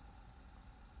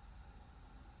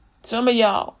 Some of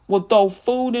y'all will throw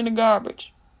food in the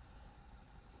garbage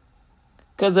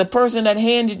because the person that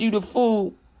handed you the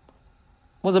food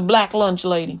was a black lunch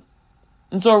lady.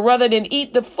 And so rather than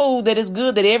eat the food that is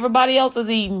good that everybody else is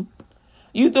eating,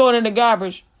 you throw it in the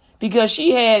garbage because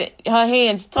she had her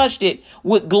hands touched it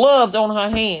with gloves on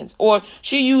her hands, or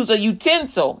she used a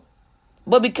utensil.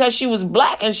 But because she was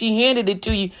black and she handed it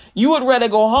to you, you would rather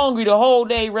go hungry the whole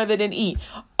day rather than eat.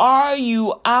 Are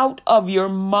you out of your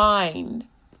mind?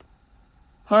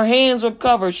 Her hands were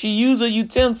covered. She used a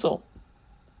utensil.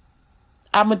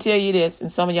 I'm going to tell you this,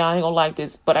 and some of y'all ain't going to like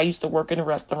this, but I used to work in the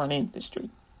restaurant industry.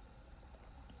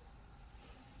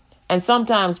 And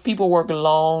sometimes people work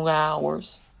long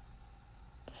hours.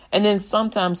 And then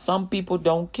sometimes some people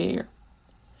don't care.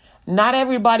 Not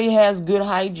everybody has good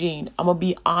hygiene. I'm going to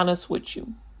be honest with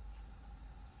you.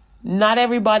 Not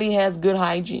everybody has good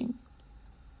hygiene.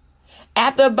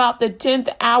 After about the 10th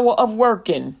hour of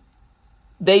working,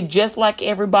 they just like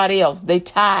everybody else. They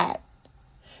tired.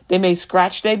 They may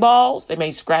scratch their balls. They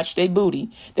may scratch their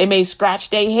booty. They may scratch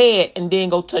their head and then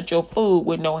go touch your food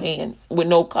with no hands, with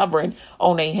no covering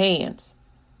on their hands.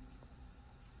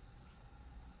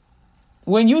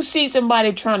 When you see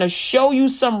somebody trying to show you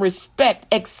some respect,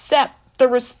 accept the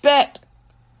respect.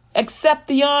 Accept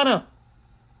the honor.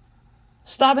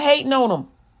 Stop hating on them.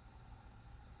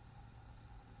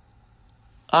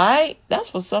 All right?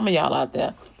 That's for some of y'all out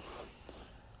there.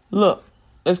 Look,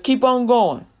 let's keep on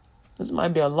going. This might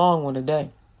be a long one today.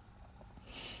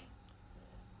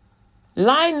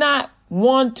 Lie not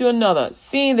one to another,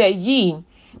 seeing that ye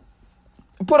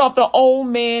put off the old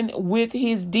man with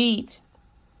his deeds,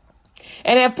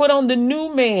 and have put on the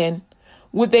new man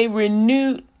with a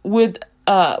renewed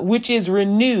which is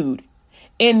renewed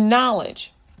in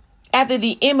knowledge, after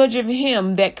the image of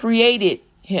him that created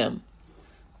him.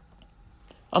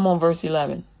 I'm on verse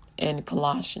 11 in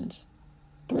Colossians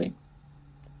 3.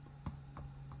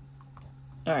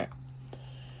 All right.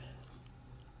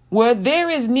 Where there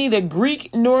is neither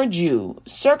Greek nor Jew,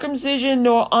 circumcision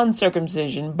nor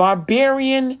uncircumcision,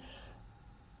 barbarian,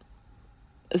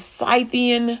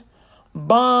 Scythian,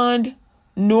 bond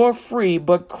nor free,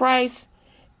 but Christ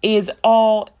is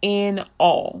all in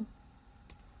all.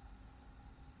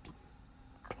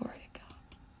 Glory to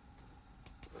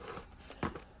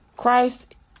God.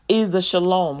 Christ is the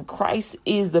shalom. Christ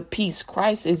is the peace.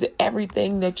 Christ is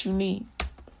everything that you need.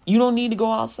 You don't need to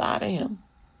go outside of him.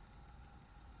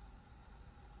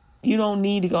 You don't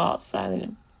need to go outside of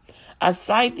him. A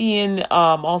Scythian,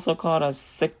 also called a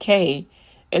Sake,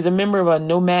 is a member of a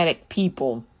nomadic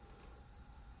people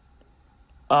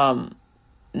known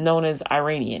as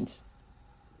Iranians.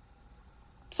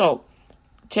 So,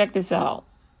 check this out.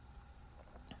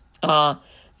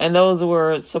 And those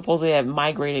were supposedly have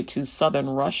migrated to southern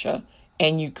Russia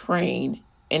and Ukraine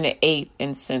in the 8th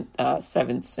and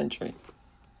 7th century.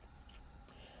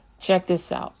 Check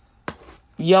this out.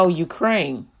 Yo,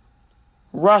 Ukraine,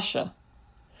 Russia.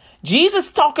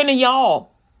 Jesus talking to y'all.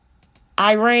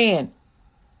 Iran.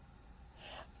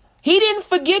 He didn't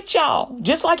forget y'all.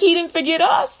 Just like he didn't forget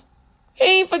us. He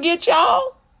ain't forget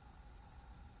y'all.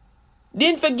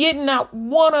 Didn't forget not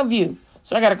one of you.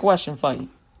 So I got a question for you.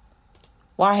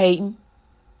 Why hating?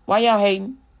 Why y'all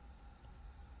hating?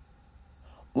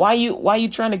 Why you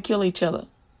trying to kill each other?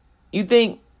 You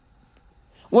think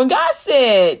when God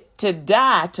said to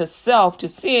die to self, to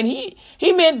sin,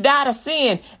 he meant die to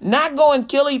sin, not go and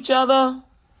kill each other.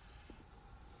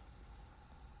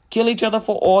 Kill each other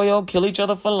for oil, kill each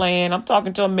other for land. I'm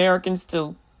talking to Americans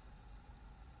too.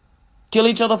 Kill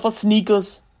each other for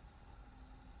sneakers,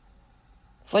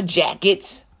 for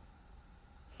jackets,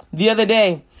 The other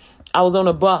day, I was on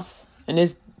a bus and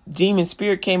this demon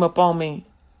spirit came up on me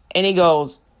and he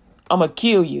goes, I'm going to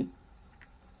kill you.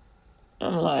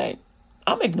 I'm like,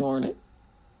 I'm ignoring it.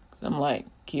 I'm like,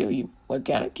 kill you? What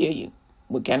kind of kill you?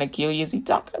 What kind of kill you is he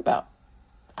talking about?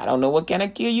 I don't know what kind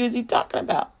of kill you is he talking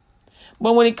about.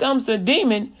 But when it comes to a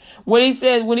demon, when he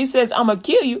says, I'm going to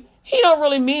kill you, he don't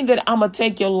really mean that I'm going to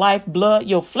take your life, blood,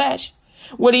 your flesh.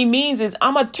 What he means is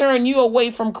I'm going to turn you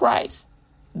away from Christ.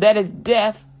 That is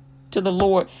death to the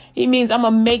Lord. He means I'm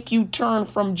going to make you turn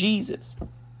from Jesus.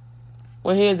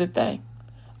 Well, here's the thing.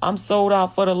 I'm sold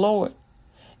out for the Lord.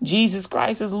 Jesus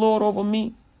Christ is Lord over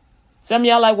me. Some of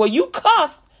y'all like, well, you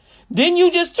cussed. Didn't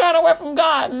you just turn away from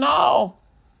God? No.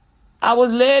 I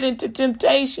was led into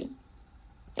temptation.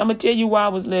 I'm going to tell you why I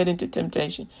was led into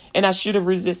temptation. And I should have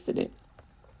resisted it.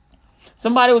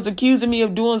 Somebody was accusing me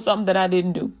of doing something that I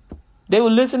didn't do. They were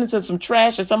listening to some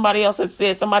trash that somebody else has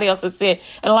said.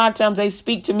 And a lot of times they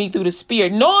speak to me through the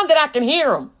spirit, knowing that I can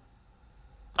hear them.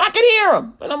 I can hear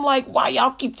them. And I'm like, why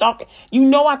y'all keep talking? You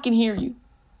know I can hear you.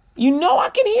 You know I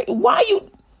can hear you. Why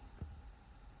you?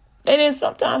 And then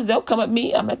sometimes they'll come at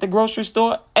me. I'm at the grocery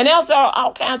store and they'll sell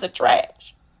all kinds of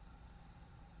trash.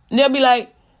 And they'll be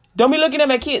like, don't be looking at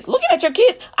my kids. Looking at your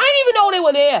kids. I didn't even know they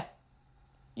were there.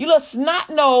 You little snot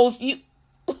nose. You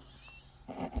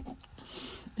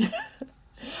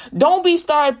don't be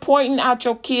started pointing out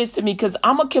your kids to me because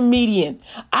I'm a comedian.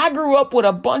 I grew up with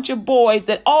a bunch of boys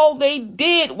that all they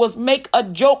did was make a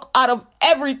joke out of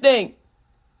everything.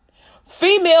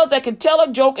 Females that can tell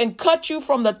a joke and cut you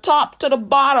from the top to the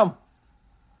bottom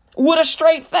with a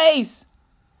straight face.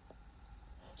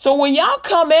 So when y'all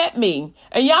come at me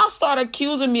and y'all start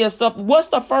accusing me of stuff, what's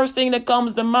the first thing that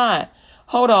comes to mind?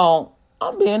 Hold on,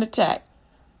 I'm being attacked.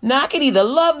 Now I could either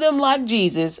love them like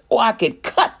Jesus or I could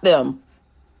cut them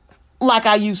like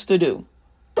I used to do.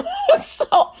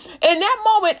 So in that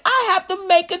moment, I have to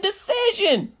make a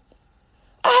decision.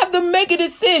 I have to make a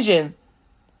decision.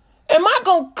 Am I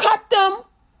going to cut them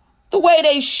the way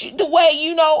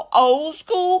old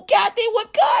school Kathy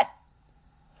would cut?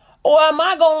 Or am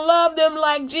I going to love them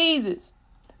like Jesus?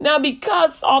 Now,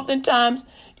 because oftentimes,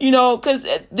 because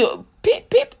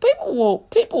people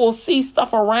will see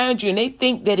stuff around you and they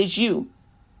think that it's you.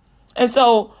 And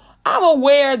so I'm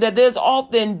aware that there's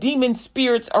often demon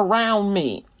spirits around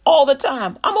me all the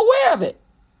time. I'm aware of it.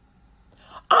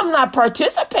 I'm not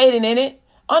participating in it.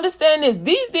 Understand this.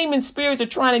 These demon spirits are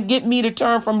trying to get me to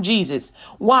turn from Jesus.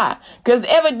 Why? Because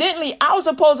evidently I was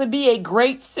supposed to be a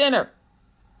great sinner.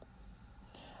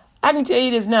 I can tell you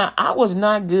this now. I was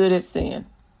not good at sin.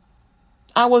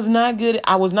 I was not good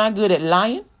at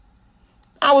lying.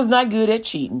 I was not good at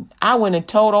cheating. I went and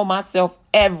told on myself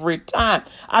every time.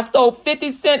 I stole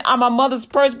 50 cents out of my mother's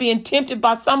purse being tempted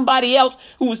by somebody else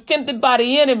who was tempted by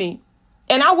the enemy.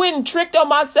 And I went and tricked on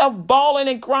myself bawling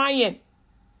and crying.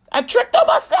 I tricked on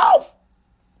myself.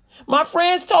 My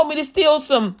friends told me to steal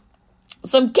some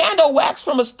candle wax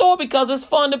from a store because it's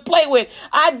fun to play with.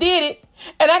 I did it.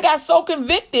 And I got so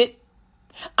convicted.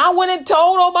 I went and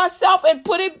told on myself and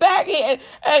put it back in.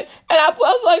 And I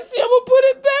was like, see, I'm going to put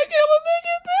it back in. I'm going to make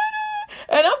it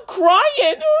better. And I'm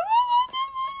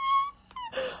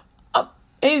crying.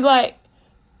 He's like,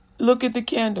 look at the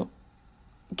candle.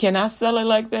 Can I sell it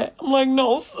like that? I'm like,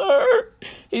 no, sir.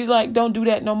 He's like, don't do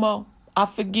that no more. I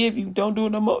forgive you. Don't do it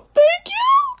no more. Thank you.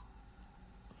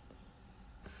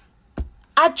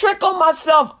 I trick on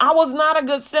myself. I was not a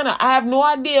good sinner. I have no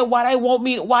idea why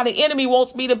the enemy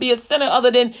wants me to be a sinner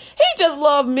other than he just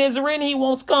loves misery and he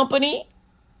wants company.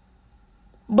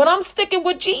 But I'm sticking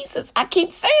with Jesus. I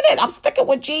keep saying it. I'm sticking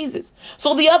with Jesus.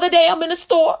 So the other day I'm in the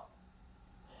store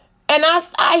and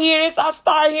I hear this. I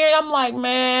start hearing, I'm like,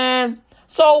 man.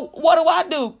 So what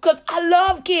do? Because I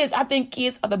love kids. I think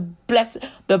kids are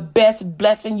the best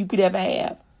blessing you could ever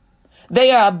have.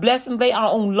 They are a blessing. They are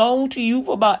on loan to you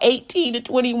for about 18 to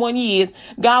 21 years.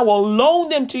 God will loan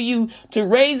them to you to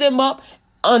raise them up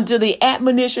unto the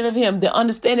admonition of him, the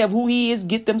understanding of who he is,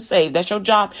 get them saved. That's your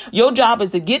job. Your job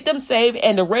is to get them saved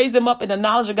and to raise them up in the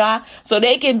knowledge of God so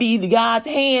they can be God's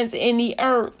hands in the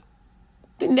earth,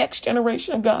 the next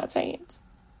generation of God's hands.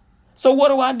 So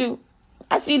what do?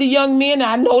 I see the young men.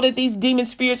 I know that these demon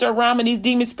spirits are around and these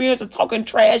demon spirits are talking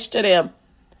trash to them.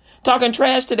 Talking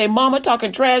trash to their mama,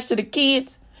 talking trash to the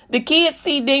kids. The kids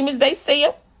see demons, they see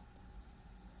them.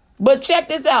 But check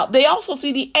this out. They also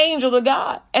see the angel of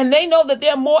God. And they know that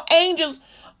there are more angels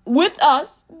with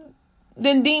us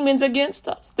than demons against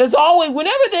us.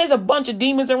 Whenever there's a bunch of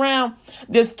demons around,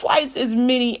 there's twice as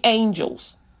many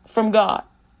angels from God.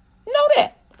 Know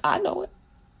that. I know it.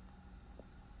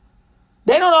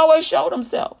 They don't always show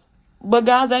themselves. But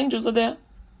God's angels are there.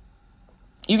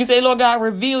 You can say, Lord God,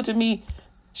 reveal to me,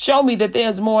 show me that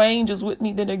there's more angels with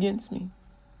me than against me.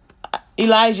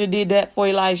 Elijah did that for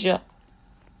Elisha.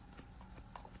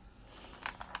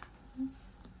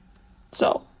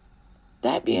 So,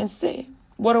 that being said,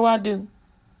 what do?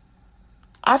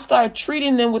 I start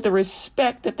treating them with the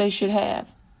respect that they should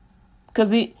have.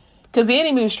 Because the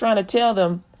enemy was trying to tell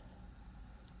them,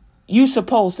 you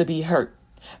supposed to be hurt.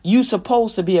 You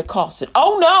supposed to be accosted.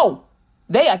 Oh no,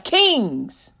 they are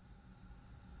kings.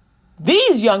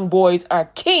 These young boys are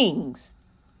kings.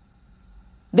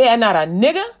 They are not a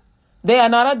nigger. They are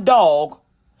not a dog.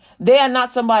 They are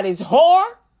not somebody's whore.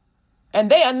 And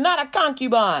they are not a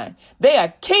concubine. They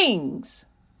are kings.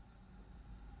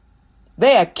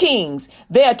 They are kings.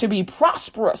 They are to be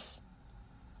prosperous.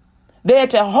 They are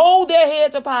to hold their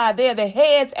heads up high. They are the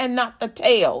heads and not the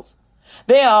tails.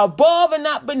 They are above and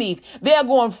not beneath. They are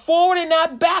going forward and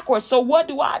not backwards. So what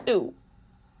do?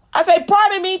 I say,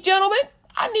 pardon me, gentlemen.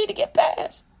 I need to get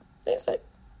past. They say,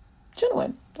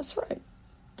 gentlemen, that's right.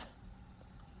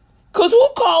 Because who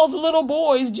calls little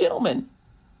boys gentlemen?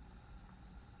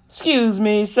 Excuse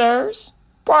me, sirs.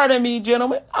 Pardon me,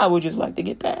 gentlemen. I would just like to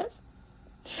get past.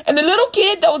 And the little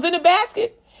kid that was in the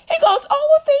basket, he goes, oh,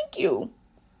 well, thank you.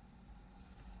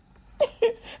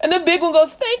 And the big one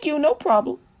goes, thank you, no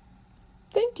problem.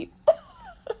 Thank you.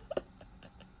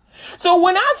 So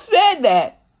when I said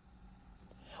that,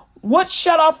 what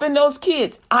shut off in those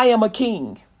kids? I am a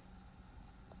king.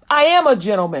 I am a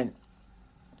gentleman.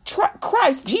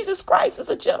 Jesus Christ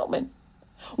is a gentleman.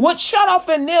 What shut off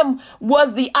in them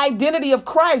was the identity of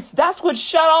Christ. That's what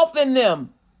shut off in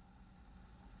them.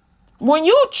 When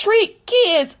you treat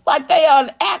kids like they are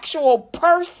an actual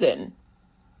person,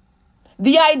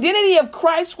 the identity of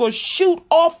Christ will shoot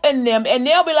off in them and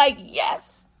they'll be like,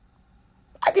 yes,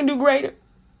 I can do greater.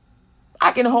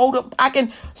 I can hold up. I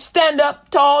can stand up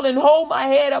tall and hold my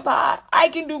head up high. I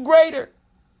can do greater.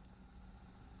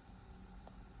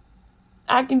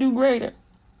 I can do greater.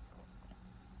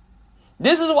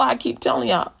 This is why I keep telling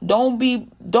y'all, don't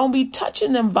be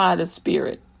touching them by the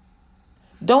Spirit.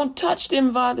 Don't touch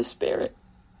them by the Spirit.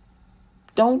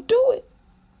 Don't do it.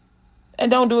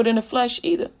 And don't do it in the flesh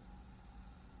either.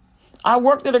 I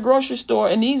worked at a grocery store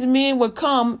and these men would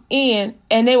come in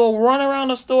and they will run around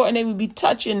the store and they would be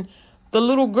touching the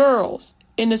little girls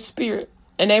in the spirit.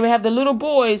 And they would have the little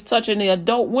boys touching the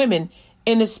adult women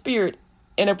in the spirit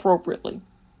inappropriately.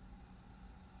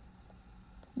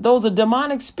 Those are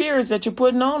demonic spirits that you're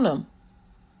putting on them.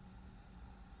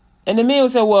 And the men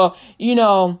would say, well,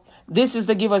 this is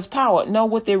to give us power. No,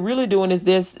 what they're really doing is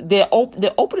they're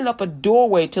opening up a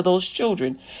doorway to those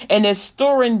children and they're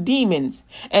storing demons.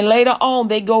 And later on,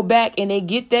 they go back and they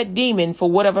get that demon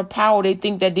for whatever power they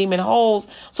think that demon holds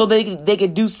so they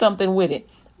could do something with it.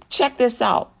 Check this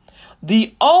out.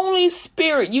 The only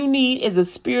spirit you need is the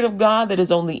Spirit of God that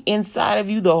is on the inside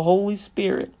of you, the Holy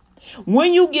Spirit.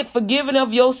 When you get forgiven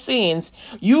of your sins,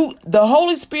 the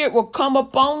Holy Spirit will come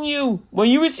upon you. When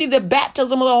you receive the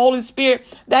baptism of the Holy Spirit,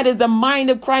 that is the mind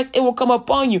of Christ, it will come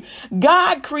upon you.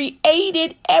 God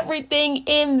created everything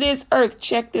in this earth.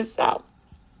 Check this out.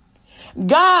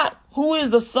 God, who is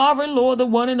the sovereign Lord, the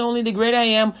one and only, the great I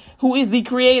am, who is the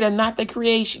creator, not the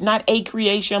creation, not a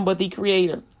creation, but the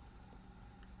creator.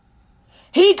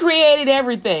 He created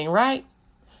everything, right?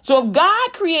 So if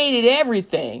God created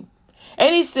everything,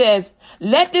 and he says,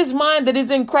 let this mind that is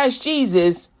in Christ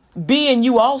Jesus be in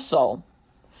you also.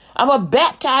 I'm going to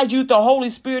baptize you with the Holy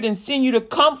Spirit and send you the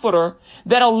comforter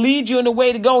that'll lead you in the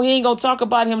way to go. He ain't going to talk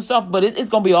about himself, but it's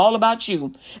going to be all about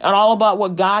you and all about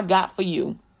what God got for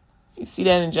you. You see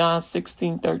that in John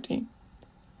 16:13.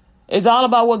 It's all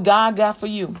about what God got for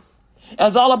you.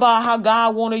 It's all about how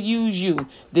God want to use you.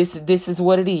 This is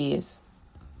what it is.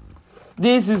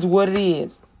 This is what it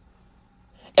is.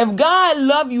 If God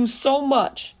love you so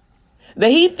much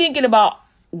that he thinking about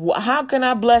how can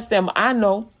I bless them? I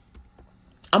know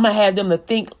I'm going to have them to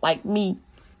think like me.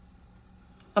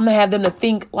 I'm going to have them to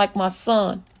think like my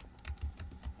son.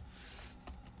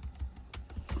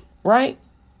 Right?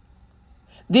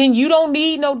 Then you don't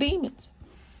need no demons.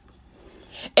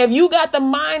 If you got the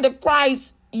mind of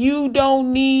Christ, you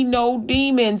don't need no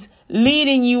demons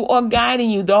leading you or guiding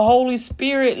you. The Holy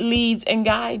Spirit leads and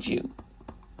guides you.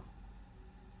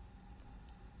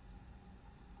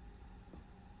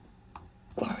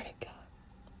 Glory to God.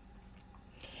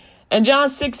 And John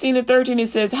 16:13, it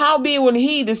says, howbeit when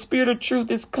he, the Spirit of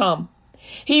truth, is come,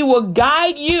 he will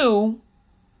guide you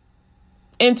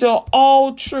into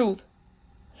all truth.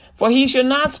 For he shall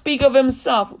not speak of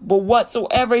himself, but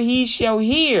whatsoever he shall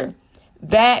hear,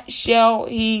 that shall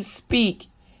he speak.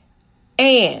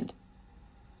 And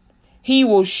he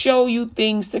will show you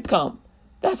things to come.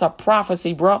 That's a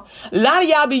prophecy, bro. A lot of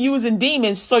y'all be using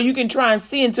demons so you can try and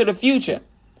see into the future.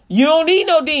 You don't need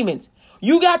no demons. If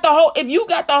you got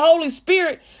the Holy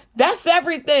Spirit, that's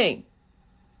everything.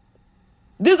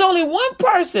 There's only one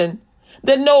person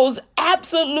that knows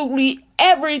absolutely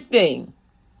everything.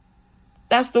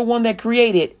 That's the one that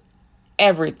created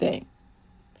everything.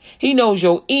 He knows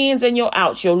your ins and your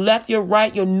outs, your left, your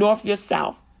right, your north, your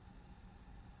south.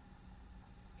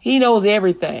 He knows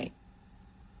everything.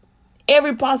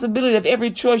 Every possibility of every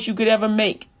choice you could ever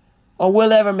make or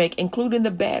will ever make, including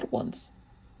the bad ones.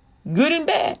 Good and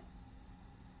bad.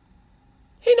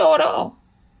 He knows it all.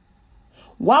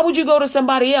 Why would you go to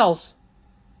somebody else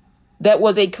that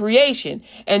was a creation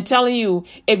and telling you,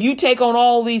 if you take on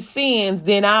all these sins,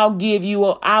 then I'll give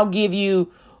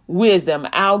you wisdom.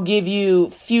 I'll give you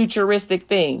futuristic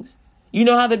things. You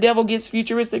know how the devil gets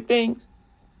futuristic things?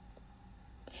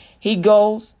 He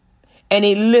goes and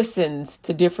he listens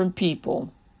to different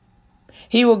people.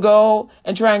 He will go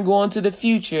and try and go into the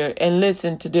future and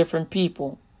listen to different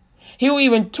people. He will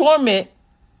even torment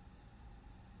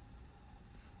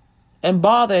and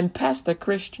bother and pester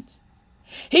Christians.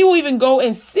 He will even go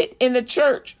and sit in the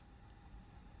church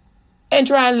and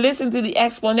try and listen to the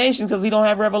explanations because he don't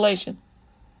have revelation.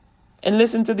 And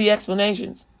listen to the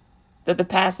explanations that the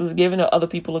pastor's giving or other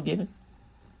people are giving.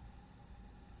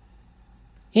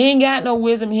 He ain't got no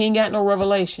wisdom. He ain't got no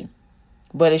revelation.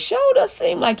 But it sure does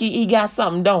seem like he got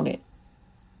something, don't it?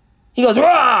 He goes,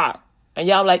 rah! And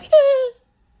y'all like,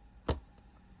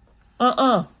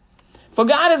 For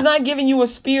God has not given you a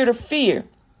spirit of fear,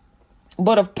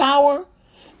 but of power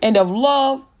and of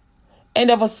love and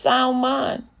of a sound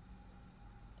mind.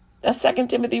 That's 2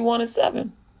 Timothy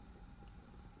 1:7.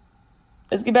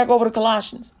 Let's get back over to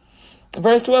Colossians.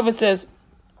 Verse 12, it says,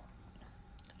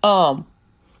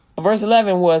 verse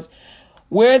 11 was,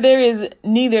 where there is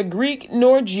neither Greek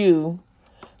nor Jew,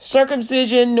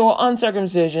 circumcision nor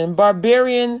uncircumcision,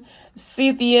 barbarian,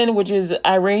 Scythian, which is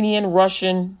Iranian,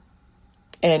 Russian,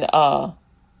 and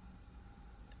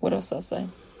what else I say?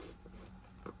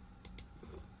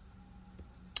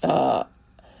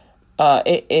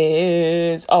 It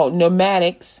is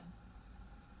nomadics.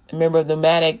 Remember of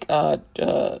nomadic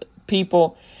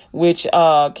people, which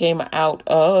came out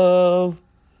of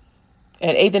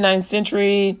at 8th and 9th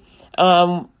century,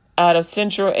 out of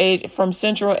Central Asia, from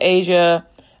Central Asia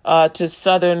to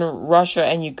southern Russia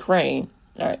and Ukraine.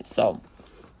 All right, so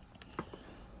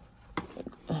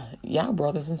y'all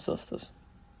brothers and sisters.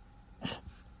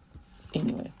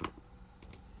 Anyway,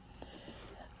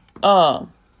 bond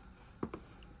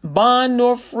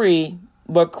nor free,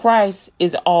 but Christ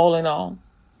is all in all.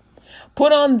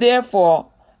 Put on, therefore,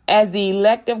 as the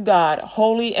elect of God,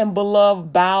 holy and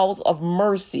beloved, bowels of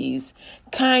mercies,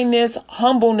 kindness,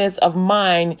 humbleness of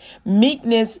mind,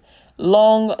 meekness,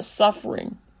 long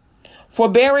suffering,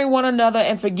 forbearing one another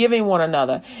and forgiving one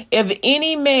another. If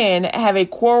any man have a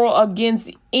quarrel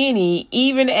against any,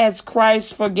 even as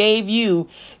Christ forgave you,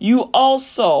 you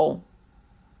also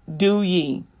do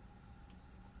ye.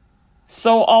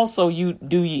 So also you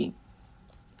do ye.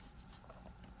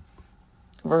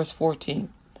 Verse 14.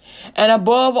 And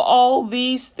above all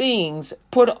these things,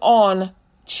 put on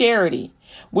charity,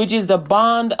 which is the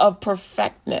bond of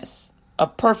perfectness,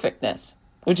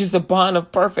 which is the bond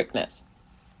of perfectness.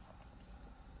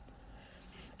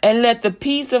 And let the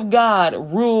peace of God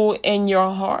rule in your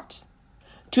hearts,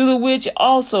 to the which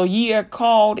also ye are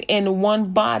called in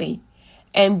one body,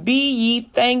 and be ye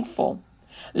thankful.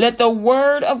 Let the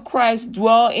word of Christ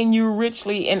dwell in you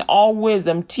richly in all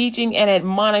wisdom, teaching and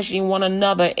admonishing one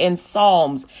another in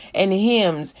psalms and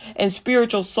hymns and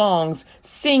spiritual songs,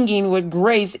 singing with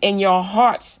grace in your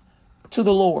hearts to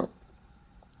the Lord.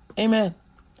 Amen.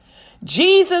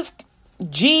 Jesus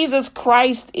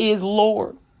Christ is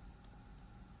Lord.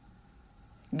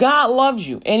 God loves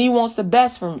you and he wants the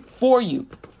best for you.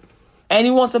 And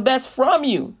he wants the best from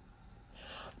you.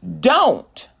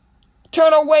 Don't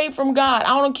turn away from God.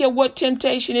 I don't care what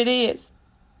temptation it is.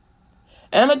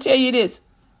 And I'm going to tell you this.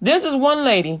 This is one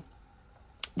lady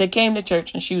that came to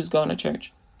church and she was going to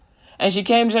church. And she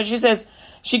came to church.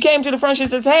 She came to the front. She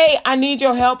says, hey, I need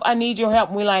your help. I need your help.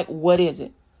 And we're like, what is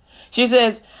it? She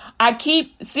says, I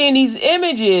keep seeing these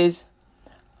images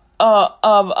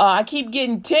I keep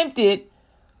getting tempted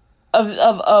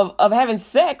of having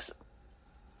sex,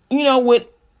 with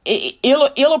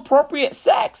inappropriate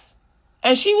sex.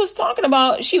 And she was talking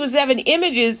about, she was having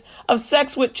images of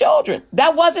sex with children.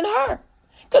 That wasn't her.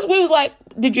 Because we was like,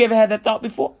 did you ever have that thought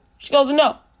before? She goes,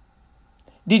 no.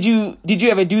 Did you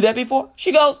ever do that before?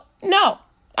 She goes, no,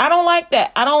 I don't like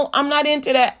that. I'm not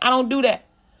into that. I don't do that.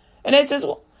 And they says,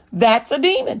 well, that's a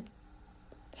demon.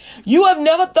 You have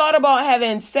never thought about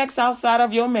having sex outside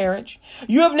of your marriage.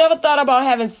 You have never thought about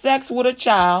having sex with a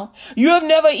child. You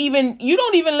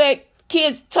don't even let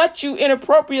kids touch you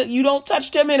inappropriately. You don't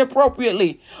touch them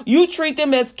inappropriately. You treat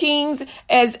them as kings,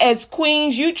 as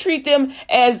queens. You treat them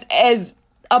as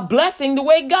a blessing the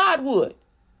way God would.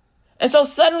 And so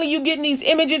suddenly you getting these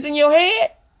images in your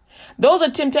head. Those are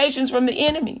temptations from the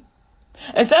enemy.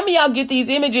 And some of y'all get these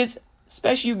images,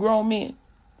 especially you grown men.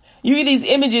 You get these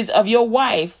images of your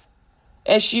wife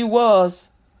as she was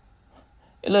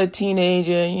a little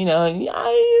teenager,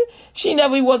 she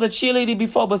never was a cheerleader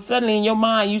before, but suddenly in your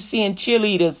mind, you seeing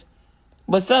cheerleaders.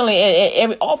 But suddenly,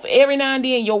 every now and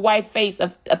then, your wife's face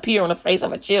appear on the face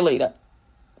of a cheerleader.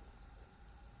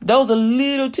 Those are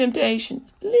little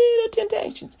temptations.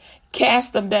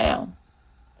 Cast them down.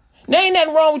 Now, ain't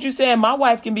nothing wrong with you saying my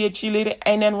wife can be a cheerleader.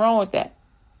 Ain't nothing wrong with that.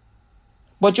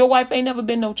 But your wife ain't never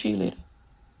been no cheerleader.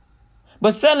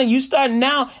 But suddenly you start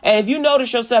now, and if you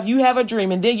notice yourself, you have a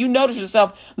dream, and then you notice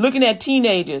yourself looking at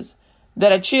teenagers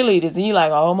that are cheerleaders, and you're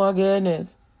like, oh my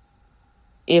goodness,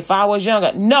 if I was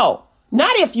younger. No,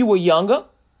 not if you were younger.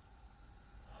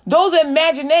 Those are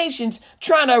imaginations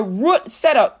trying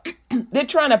to they're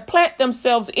trying to plant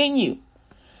themselves in you.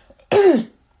 Did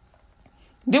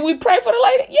we pray for the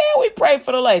lady? Yeah, we prayed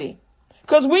for the lady.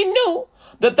 Because we knew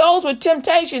that those were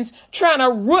temptations trying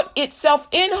to root itself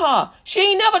in her. She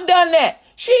ain't never done that.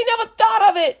 She ain't never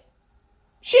thought of it.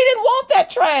 She didn't want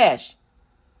that trash.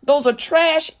 Those are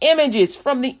trash images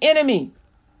from the enemy.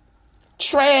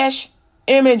 Trash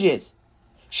images.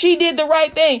 She did the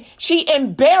right thing. She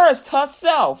embarrassed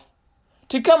herself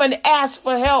to come and ask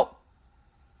for help.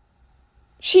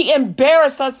 She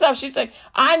embarrassed herself. She said,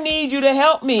 I need you to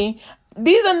help me.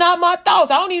 These are not my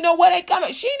thoughts. I don't even know where they come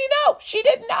from. She didn't know. She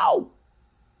didn't know.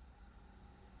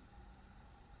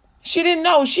 She didn't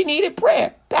know she needed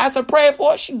prayer. Pastor prayed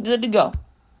for her. She good to go.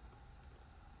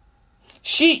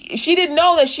 She didn't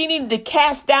know that she needed to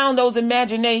cast down those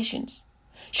imaginations.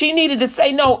 She needed to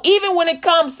say no, even when it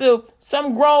comes to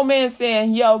some grown man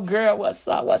saying, yo, girl, what's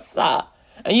up?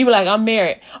 And you be like, I'm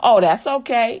married. Oh, that's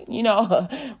okay.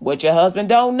 What your husband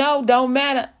don't know don't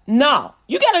matter. No,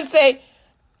 you got to say,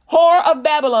 whore of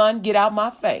Babylon, get out my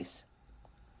face.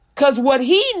 Because what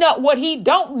he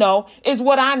don't know is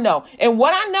what I know. And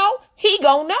what I know, he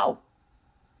gonna know.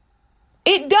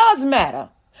 It does matter.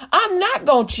 I'm not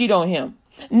gonna cheat on him.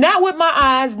 Not with my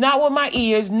eyes, not with my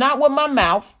ears, not with my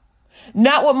mouth,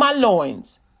 not with my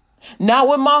loins, not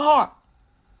with my heart.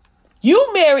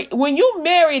 When you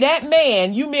marry that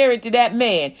man, you married to that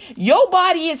man. Your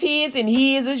body is his and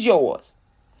his is yours.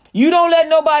 You don't let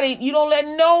nobody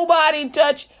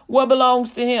touch what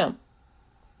belongs to him.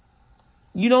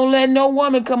 You don't let no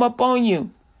woman come up on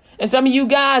you. And some of you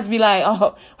guys be like,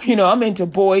 oh, I'm into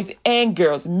boys and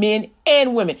girls, men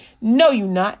and women. No, you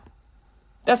not.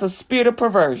 That's a spirit of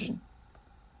perversion.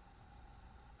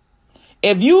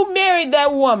 If you married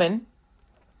that woman,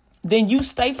 then you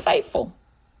stay faithful.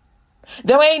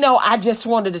 There ain't no, I just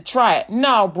wanted to try it.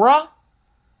 No, bruh.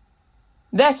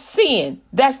 That's sin.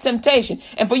 That's temptation.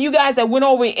 And for you guys that went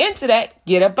over into that,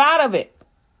 get up out of it.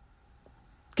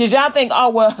 Because y'all think, oh,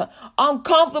 well, I'm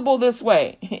comfortable this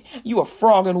way. You a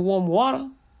frog in warm water.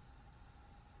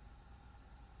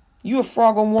 You a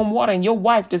frog in warm water and your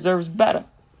wife deserves better.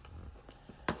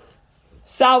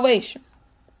 Salvation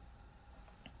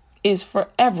is for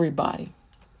everybody.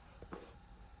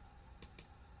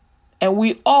 And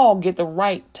we all get the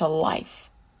right to life.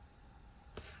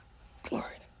 Glory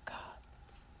to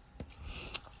God.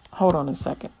 Hold on a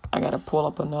second. I got to pull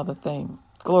up another thing.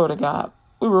 Glory to God.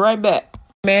 We were right back.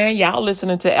 Man, y'all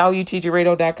listening to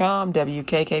LUTGRadio.com,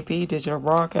 WKKP, Digital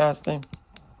Broadcasting.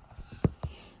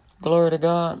 Glory to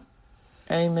God.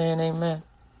 Amen, amen.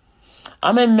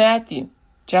 I'm in Matthew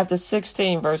chapter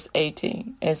 16, verse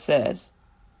 18. It says,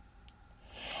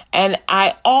 and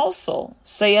I also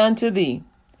say unto thee,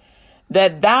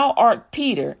 that thou art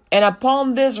Peter, and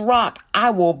upon this rock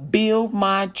I will build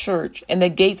my church, and the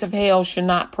gates of hell shall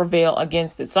not prevail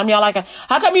against it. Some of y'all like,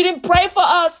 how come you didn't pray for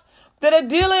us that are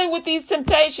dealing with these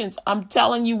temptations? I'm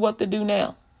telling you what to do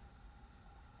now.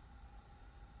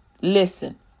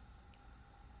 Listen.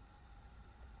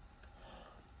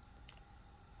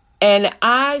 And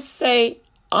I say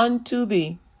unto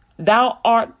thee, thou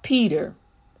art Peter,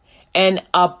 and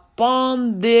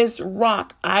upon this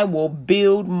rock I will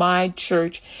build my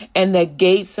church, and the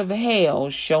gates of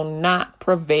hell shall not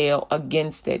prevail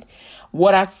against it.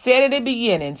 What I said at the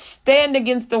beginning, stand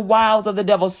against the wiles of the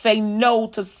devil, say no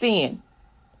to sin.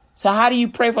 So how do you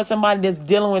pray for somebody that's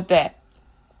dealing with that?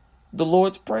 The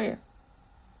Lord's Prayer.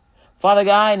 Father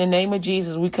God, in the name of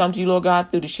Jesus, we come to you, Lord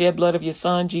God, through the shed blood of your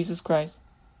Son, Jesus Christ.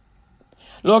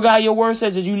 Lord God, your word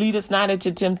says that you lead us not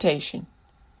into temptation,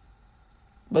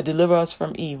 but deliver us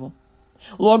from evil.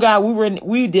 Lord God,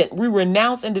 we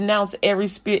renounce and denounce every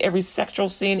spirit, every sexual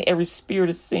sin, every spirit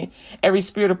of sin, every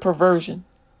spirit of perversion.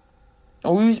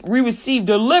 And we receive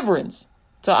deliverance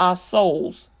to our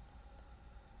souls.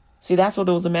 See, that's what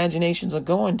those imaginations are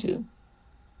going to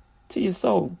your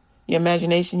soul, your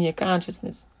imagination, your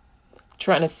consciousness,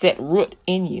 trying to set root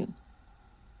in you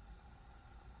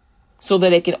so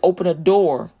that it can open a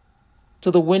door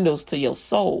to the windows to your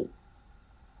soul.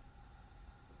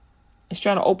 It's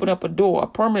trying to open up a door, a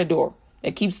permanent door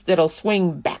that'll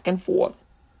swing back and forth.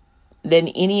 Then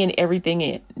any and everything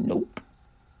in. Nope.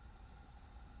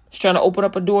 It's trying to open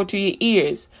up a door to your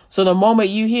ears. So the moment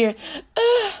you hear,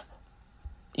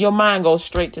 your mind goes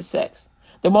straight to sex.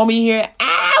 The moment you hear,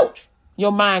 ouch,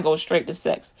 your mind goes straight to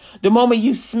sex. The moment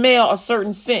you smell a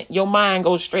certain scent, your mind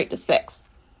goes straight to sex.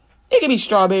 It could be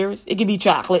strawberries. It could be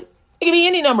chocolate. It could be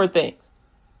any number of things.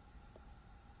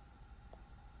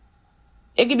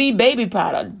 It could be baby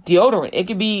powder, deodorant. It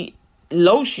could be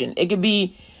lotion. It could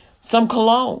be some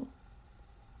cologne.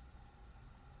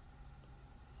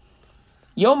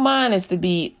 Your mind is to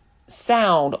be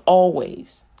sound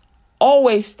always.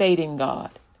 Always stayed in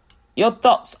God. Your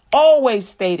thoughts always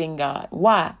stayed in God.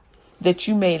 Why? That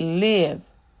you may live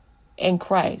in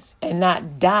Christ and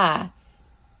not die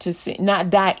to sin, not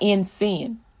die in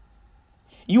sin.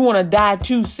 You want to die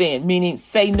to sin, meaning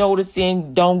say no to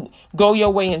sin. Don't go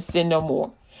your way and sin no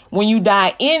more. When you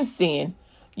die in sin,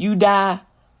 you die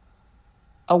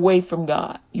away from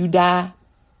God. You die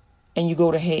and you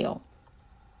go to hell.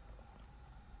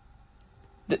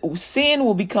 The sin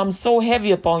will become so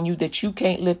heavy upon you that you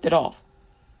can't lift it off.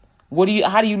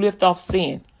 How do you lift off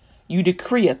sin? You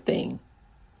decree a thing.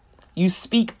 You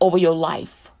speak over your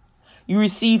life. You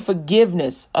receive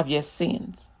forgiveness of your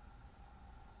sins.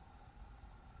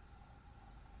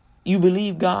 You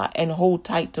believe God and hold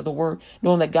tight to the word,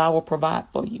 knowing that God will provide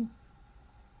for you.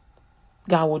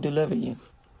 God will deliver you.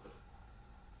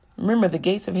 Remember, the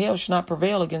gates of hell should not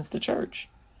prevail against the church.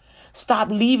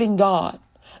 Stop leaving God.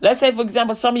 Let's say, for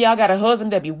example, some of y'all got a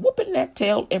husband that be whooping that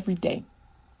tail every day.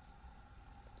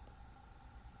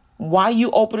 Why are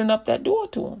you opening up that door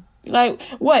to him? Like,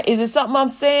 what? Is it something I'm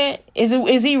saying?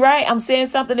 Is he right? I'm saying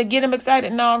something to get him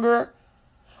excited? No, girl.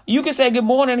 You can say good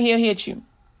morning, he'll hit you.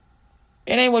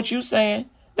 It ain't what you saying.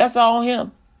 That's all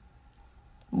him.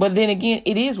 But then again,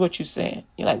 it is what you saying.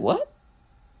 You're like, what?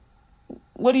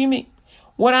 What do you mean?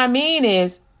 What I mean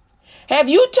is, have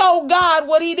you told God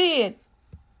what he did?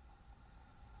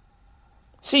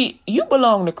 See, you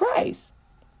belong to Christ.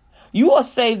 You are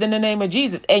saved in the name of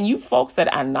Jesus. And you folks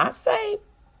that are not saved,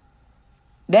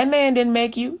 that man didn't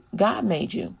make you. God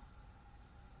made you.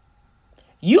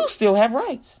 You still have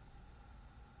rights,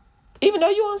 even though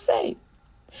you're unsaved.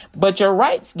 But your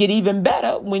rights get even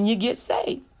better when you get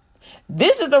saved.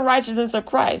 This is the righteousness of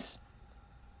Christ.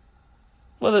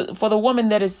 For the woman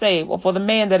that is saved, or for the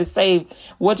man that is saved,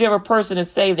 whichever person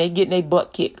is saved, they getting their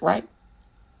butt kicked, right?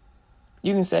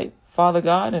 You can say, Father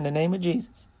God, in the name of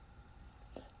Jesus,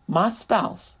 my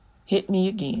spouse hit me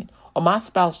again, or my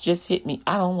spouse just hit me.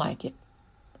 I don't like it.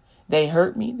 They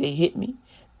hurt me. They hit me.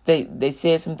 They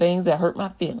said some things that hurt my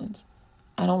feelings.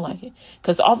 I don't like it.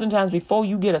 Because oftentimes before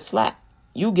you get a slap,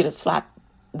 you get a slap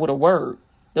with a word.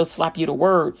 They'll slap you the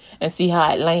word and see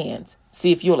how it lands.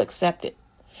 See if you'll accept it.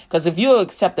 Because if you'll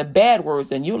accept the bad words,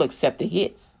 then you'll accept the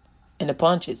hits and the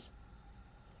punches.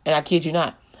 And I kid you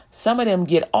not, some of them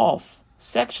get off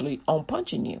sexually on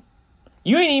punching you.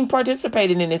 You ain't even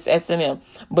participating in this S&M,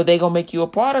 but they going to make you a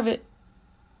part of it.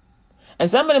 And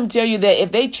some of them tell you that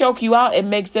if they choke you out, it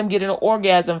makes them get an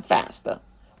orgasm faster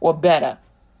or better.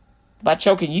 By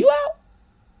choking you out,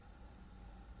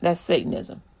 that's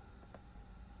Satanism.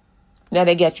 Now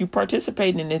they got you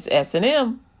participating in this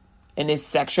S&M, and this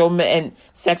sexual and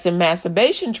sex and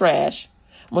masturbation trash.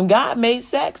 When God made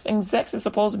sex, and sex is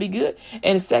supposed to be good,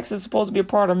 and sex is supposed to be a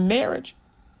part of marriage.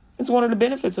 It's one of the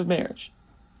benefits of marriage.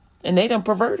 And they done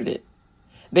perverted it.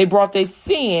 They brought their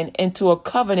sin into a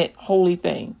covenant holy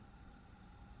thing.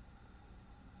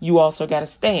 You also got to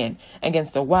stand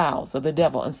against the wiles of the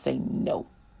devil and say no.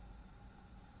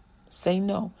 Say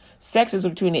no. Sex is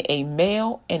between a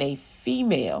male and a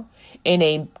female in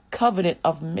a covenant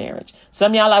of marriage.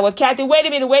 Some of y'all like, well, Kathy, wait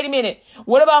a minute.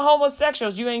 What about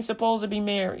homosexuals? You ain't supposed to be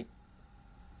married.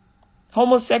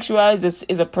 Homosexuality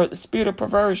is a spirit of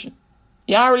perversion.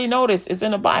 You already know this. It's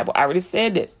in the Bible. I already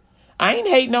said this. I ain't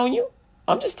hating on you.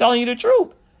 I'm just telling you the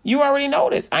truth. You already know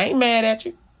this. I ain't mad at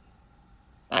you.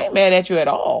 I ain't mad at you at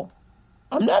all.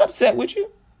 I'm not upset with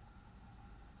you.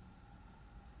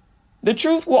 The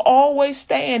truth will always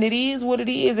stand. It is what it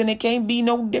is, and it can't be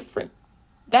no different.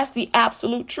 That's the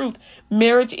absolute truth.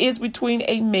 Marriage is between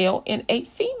a male and a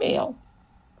female.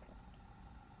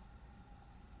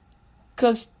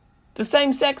 Because the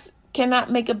same sex cannot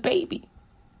make a baby.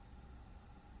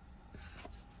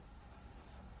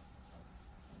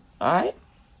 All right?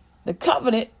 The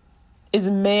covenant is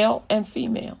male and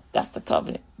female. That's the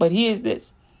covenant. But here's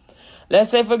this. Let's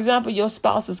say, for example, your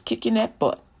spouse is kicking that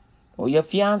butt, or your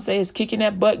fiance is kicking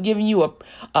that butt, giving you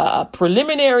a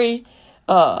preliminary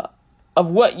of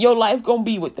what your life going to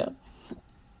be with them.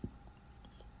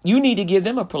 You need to give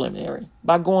them a preliminary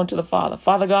by going to the Father.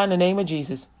 Father God, in the name of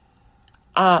Jesus,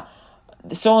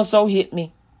 so-and-so hit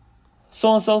me.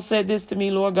 So-and-so said this to me,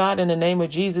 Lord God, in the name of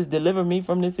Jesus, deliver me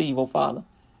from this evil, Father.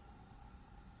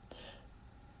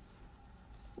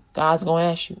 God's going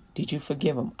to ask you, did you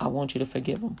forgive him? I want you to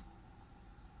forgive him.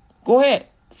 Go ahead.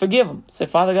 Forgive them. Say,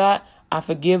 Father God, I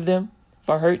forgive them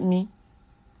for hurting me.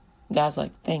 God's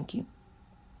like, thank you.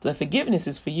 The forgiveness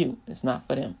is for you. It's not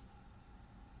for them.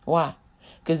 Why?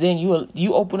 Because then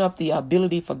you open up the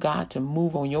ability for God to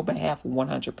move on your behalf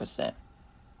 100%.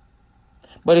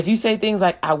 But if you say things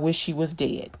like, I wish she was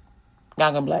dead,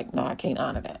 God going to be like, no, I can't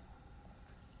honor that.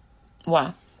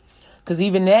 Why? Because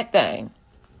even that thing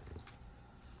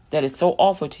that is so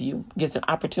awful to you gets an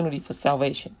opportunity for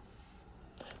salvation.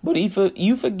 But if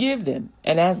you forgive them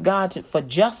and ask God for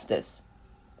justice,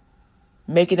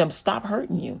 making them stop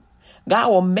hurting you, God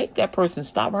will make that person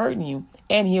stop hurting you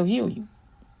and he'll heal you.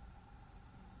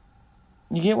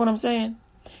 You get what I'm saying?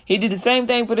 He did the same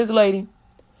thing for this lady.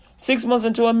 6 months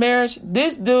into a marriage,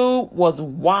 this dude was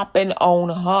whopping on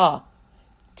her.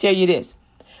 Tell you this.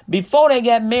 Before they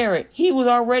got married, he was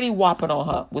already whopping on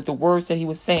her with the words that he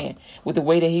was saying, with the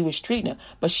way that he was treating her.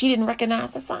 But she didn't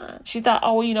recognize the sign. She thought,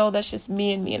 oh, that's just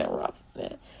men. Men are rough.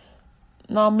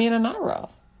 No, men are not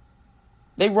rough.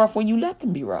 They rough when you let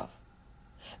them be rough.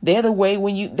 They're the way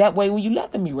when you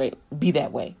let them be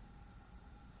that way.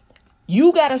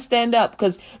 You got to stand up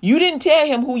because you didn't tell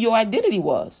him who your identity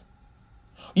was.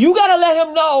 You got to let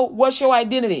him know what's your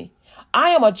identity. I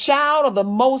am a child of the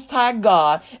Most High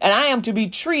God, and I am to be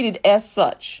treated as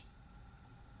such.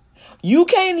 You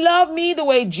can't love me the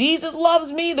way Jesus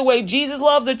loves me, the way Jesus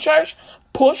loves the church.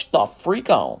 Push the freak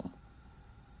on.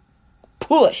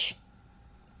 Push.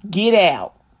 Get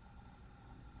out.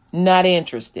 Not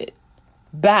interested.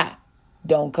 Bye.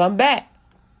 Don't come back.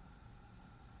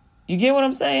 You get what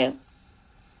I'm saying?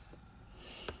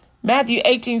 Matthew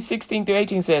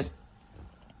 18:16-18 says,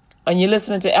 and you're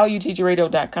listening to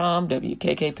LUTGRadio.com,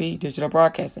 WKKP, Digital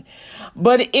Broadcasting.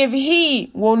 But if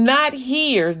he will not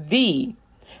hear thee,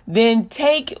 then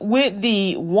take with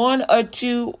thee one or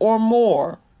two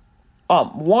more,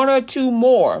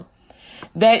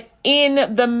 that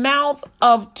in the mouth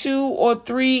of 2 or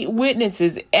 3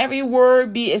 witnesses every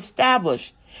word be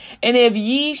established. And if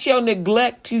ye shall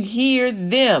neglect to hear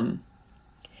them,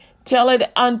 tell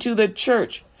it unto the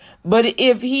church. But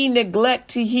if he neglect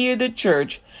to hear the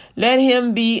church, let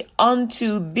him be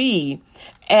unto thee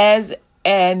as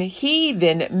an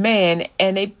heathen man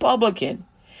and a publican.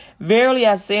 Verily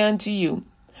I say unto you,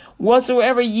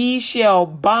 whatsoever ye shall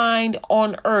bind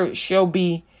on earth shall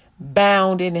be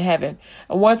bound in heaven,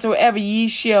 and whatsoever ye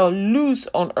shall loose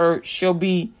on earth shall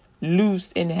be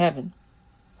loosed in heaven.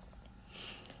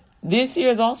 This here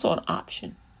is also an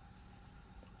option.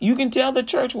 You can tell the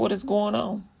church what is going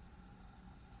on.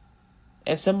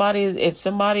 If somebody,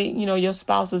 your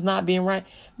spouse is not being right,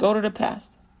 go to the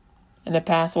pastor. And the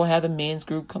pastor will have the men's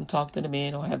group come talk to the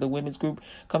men, or have the women's group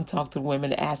come talk to the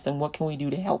women and ask them, what can we do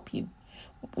to help you?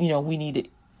 We need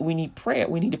prayer.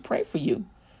 We need to pray for you.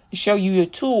 Show you your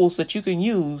tools that you can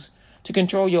use to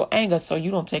control your anger so you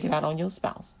don't take it out on your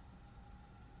spouse.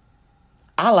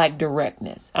 I like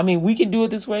directness. I mean, we can do it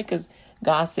this way because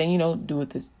God's saying, do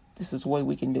it this is the way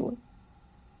we can do it.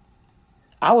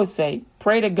 I would say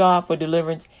pray to God for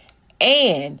deliverance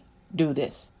and do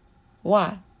this.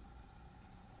 Why?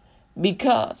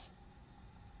 Because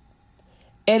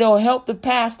it'll help the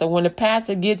pastor when the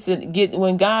pastor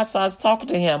when God starts talking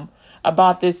to him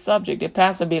about this subject. The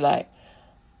pastor be like,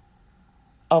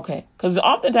 okay, because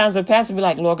oftentimes the pastor be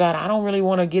like, Lord God, I don't really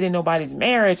want to get in nobody's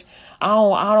marriage.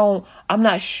 I'm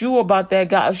not sure about that,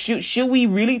 God. Should we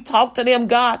really talk to them,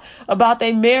 God, about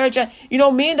their marriage?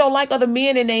 Men don't like other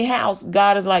men in their house.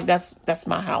 God is like, that's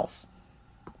my house.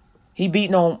 He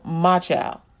beating on my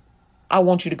child. I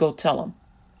want you to go tell him,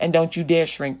 and don't you dare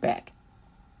shrink back.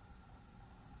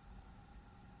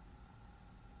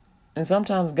 And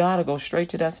sometimes God will go straight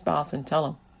to that spouse and tell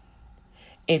him,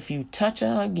 if you touch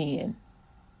her again,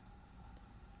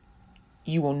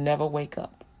 you will never wake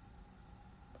up.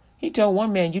 He told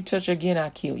one man, you touch her again, I'll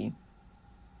kill you.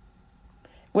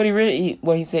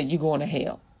 He said, you going to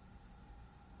hell.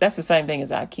 That's the same thing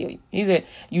as I'll kill you. He said,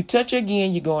 you touch her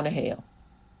again, you're going to hell.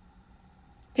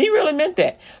 He really meant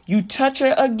that. You touch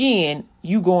her again,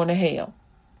 you going to hell.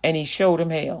 And he showed him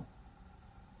hell.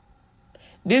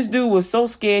 This dude was so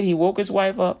scared, he woke his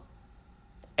wife up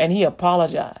and he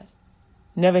apologized.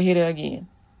 Never hit her again.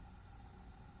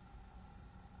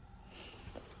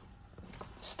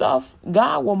 Stuff,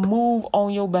 God will move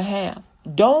on your behalf.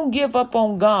 Don't give up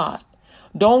on God.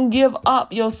 Don't give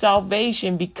up your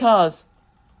salvation because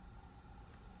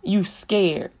you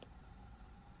scared.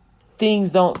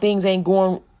 Things ain't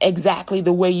going exactly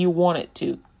the way you want it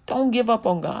to. Don't give up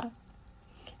on God.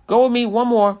 Go with me one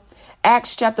more.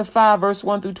 Acts chapter 5, verse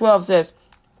 1 through 12 says,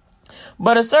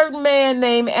 but a certain man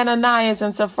named Ananias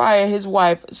and Sapphira, his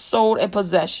wife, sold a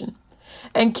possession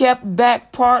and kept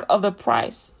back part of the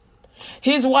price.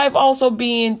 His wife also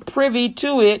being privy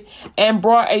to it and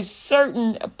brought a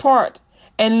certain part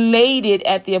and laid it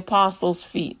at the apostles'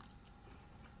 feet.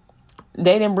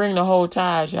 They didn't bring the whole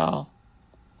tithe, y'all.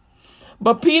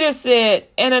 But Peter said,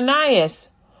 Ananias,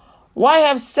 why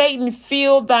have Satan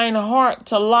filled thine heart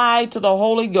to lie to the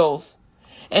Holy Ghost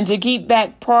and to keep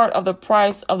back part of the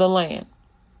price of the land?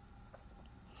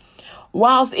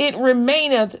 Whilst it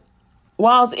remained,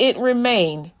 was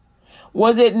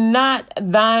it not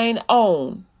thine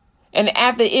own? And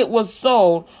after it was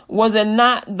sold, was it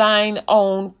not thine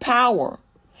own power?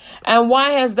 And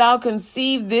why hast thou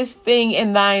conceived this thing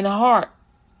in thine heart?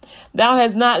 Thou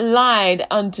hast not lied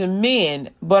unto men,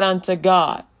 but unto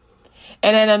God.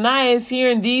 And Ananias,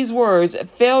 hearing these words,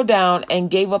 fell down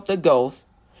and gave up the ghost.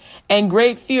 And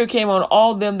great fear came on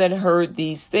all them that heard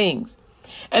these things.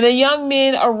 And the young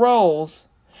men arose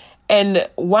and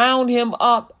wound him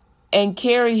up and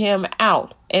carried him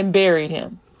out and buried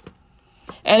him.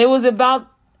 And it was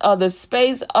about the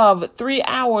space of 3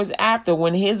 hours after,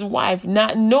 when his wife,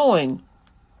 not knowing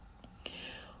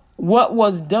what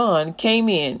was done, came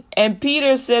in. And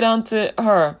Peter said unto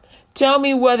her, tell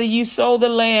me whether you sold the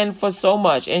land for so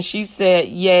much. And she said,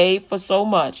 yea, for so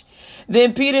much.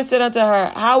 Then Peter said unto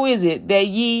her, how is it that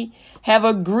ye have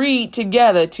agreed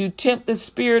together to tempt the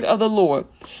Spirit of the Lord?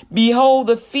 Behold,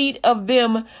 the feet of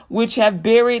them which have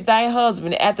buried thy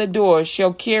husband at the door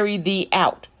shall carry thee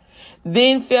out.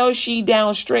 Then fell she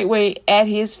down straightway at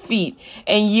his feet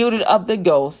and yielded up the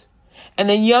ghost. And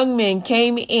the young men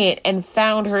came in and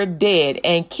found her dead,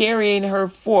 and carrying her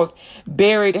forth,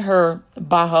 buried her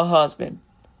by her husband.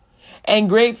 And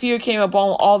great fear came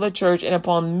upon all the church and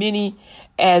upon many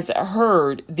as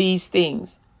heard these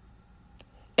things.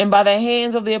 And by the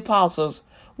hands of the apostles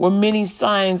were many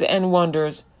signs and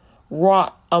wonders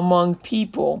wrought among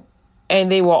people,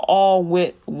 and they were all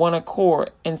with one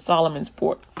accord in Solomon's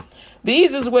Porch. The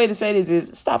easiest way to say this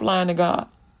is stop lying to God.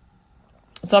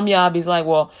 Some of y'all be like,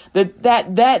 well,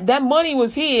 that money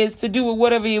was his to do with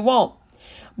whatever he want.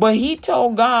 But he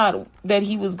told God that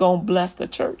he was going to bless the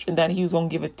church and that he was going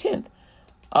to give 1/10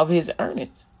 of his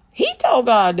earnings. He told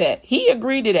God that. He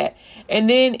agreed to that. And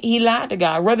then he lied to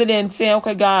God rather than saying,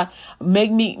 okay, God,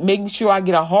 make sure I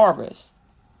get a harvest.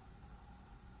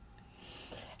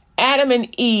 Adam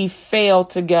and Eve failed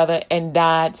together and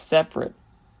died separate.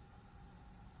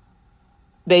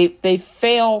 They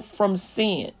fell from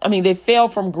sin. They fell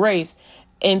from grace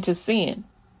into sin.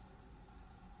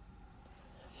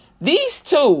 These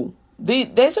two, they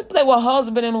were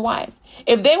husband and wife.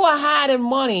 If they were hiding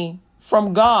money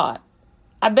from God,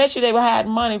 I bet you they were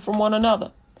hiding money from one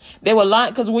another. They were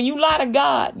lying, because when you lie to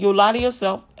God, you'll lie to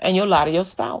yourself and you'll lie to your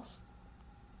spouse.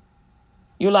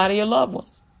 You'll lie to your loved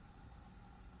ones.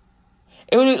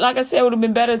 It would, like I said, it would have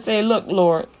been better to say, look,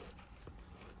 Lord,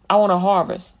 I want a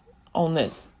harvest on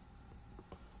this.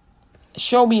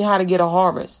 Show me how to get a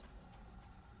harvest.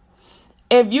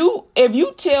 If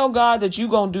you tell God that you're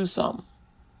going to do something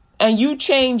and you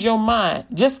change your mind,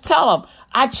 just tell him,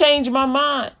 I changed my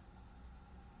mind.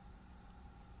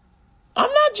 I'm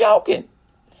not joking.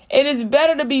 It is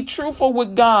better to be truthful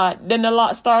with God than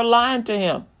to start lying to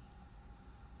him.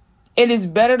 It is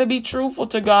better to be truthful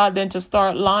to God than to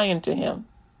start lying to him.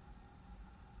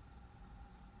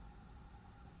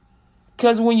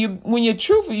 Because when you're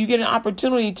truthful, you get an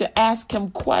opportunity to ask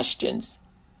him questions.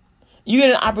 You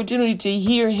get an opportunity to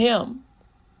hear him.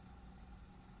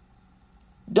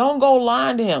 Don't go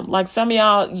lying to him. Like some of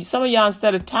y'all,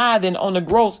 instead of tithing on the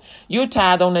gross, you're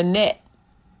tithe on the net.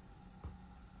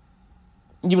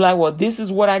 You're like, well, this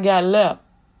is what I got left.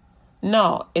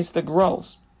 No, it's the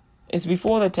gross. It's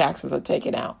before the taxes are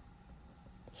taken out.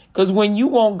 Because when you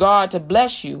want God to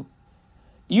bless you,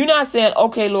 you're not saying,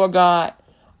 okay, Lord God,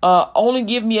 only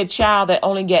give me a child that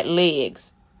only got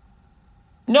legs.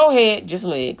 No head, just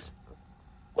legs.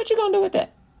 What you going to do with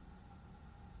that?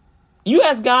 You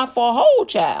ask God for a whole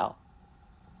child,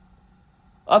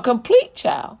 a complete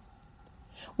child.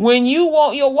 When you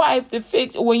want your wife to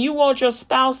when you want your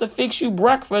spouse to fix you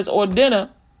breakfast or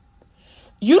dinner,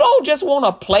 you don't just want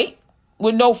a plate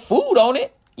with no food on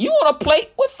it. You want a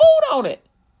plate with food on it.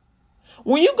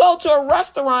 When you go to a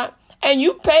restaurant and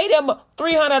you pay them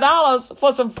 $300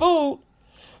 for some food,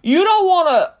 you don't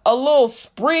want a little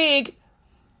sprig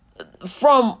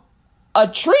from a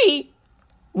tree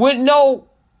with no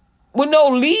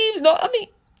leaves.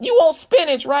 You want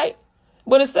spinach, right?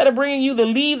 But instead of bringing you the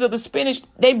leaves of the spinach,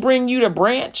 they bring you the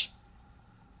branch.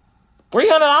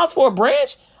 $300 for a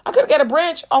branch? I could have got a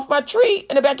branch off my tree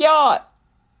in the backyard.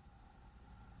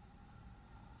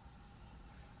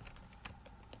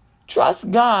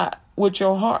 Trust God with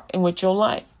your heart and with your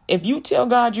life. If you tell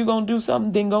God you're going to do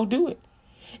something, then go do it.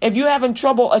 If you're having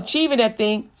trouble achieving that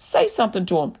thing, say something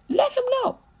to him. Let him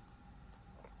know.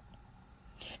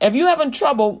 If you're having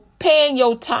trouble paying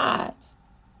your tithes,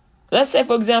 let's say,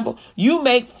 for example, you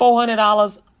make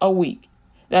 $400 a week.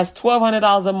 That's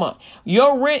 $1,200 a month.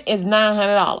 Your rent is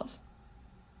 $900.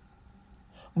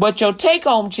 But your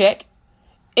take-home check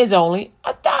is only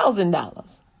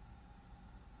 $1,000.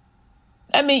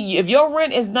 I mean, if your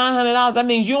rent is $900, that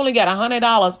means you only got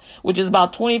 $100, which is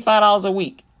about $25 a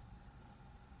week.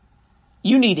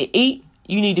 You need to eat.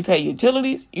 You need to pay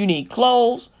utilities. You need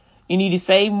clothes. You need to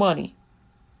save money.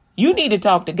 You need to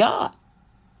talk to God.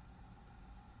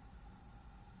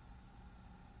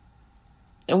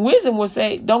 And wisdom would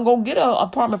say, don't go get an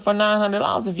apartment for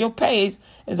 $900 if your pay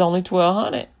is only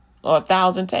 $1,200 or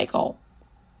 $1,000 take home.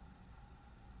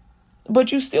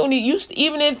 But you still need,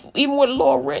 even with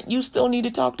lower rent, you still need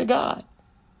to talk to God.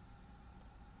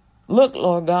 Look,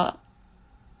 Lord God,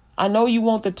 I know you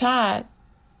want the tithe.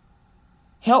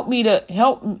 Help me. If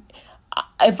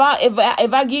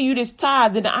I give you this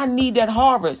tithe, then I need that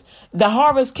harvest. The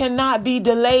harvest cannot be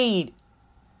delayed.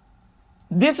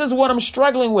 This is what I'm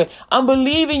struggling with. I'm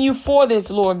believing you for this,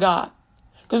 Lord God.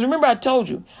 Because remember, I told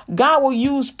you, God will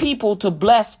use people to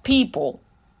bless people.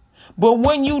 But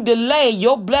when you delay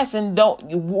your blessing,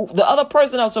 the other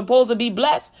person that's supposed to be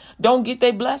blessed don't get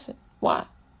their blessing. Why?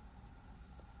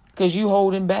 Because you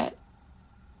holding back.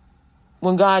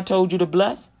 When God told you to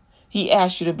bless, he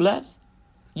asked you to bless.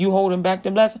 You holding back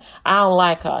the blessing. I don't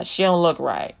like her. She don't look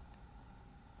right.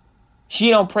 She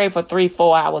don't pray for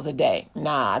 3-4 hours a day.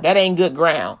 Nah, that ain't good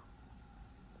ground.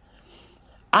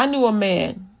 I knew a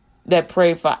man that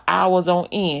prayed for hours on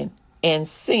end and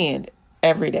sinned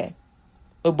every day,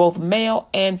 with both male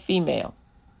and female.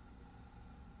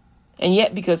 And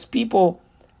yet, because people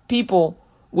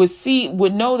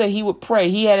would know that he would pray,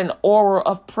 he had an aura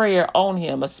of prayer on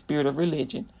him, a spirit of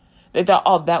religion. They thought,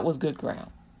 oh, that was good ground.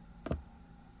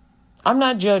 I'm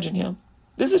not judging him.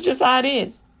 This is just how it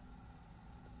is.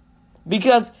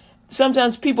 Because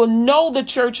sometimes people know the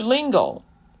church lingo.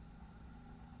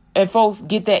 And folks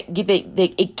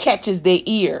it catches their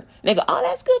ear. They go, oh,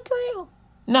 that's good ground.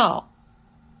 No.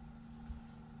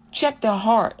 Check their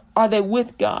heart. Are they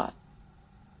with God?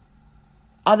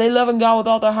 Are they loving God with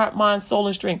all their heart, mind, soul,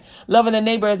 and strength? Loving their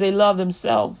neighbor as they love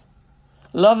themselves.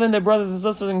 Loving their brothers and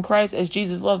sisters in Christ as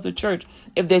Jesus loves the church.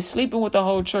 If they're sleeping with the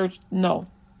whole church, no.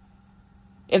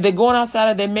 If they're going outside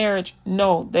of their marriage,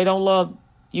 no, they don't love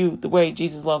you the way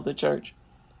Jesus loved the church.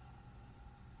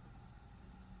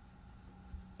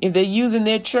 If they're using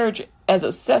their church as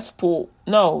a cesspool,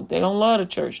 no, they don't love the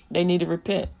church. They need to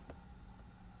repent.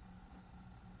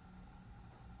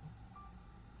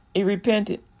 He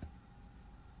repented.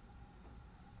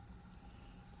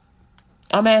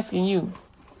 I'm asking you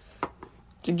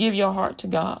to give your heart to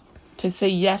God, to say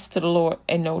yes to the Lord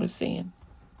and no to sin.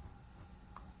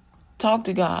 Talk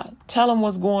to God. Tell him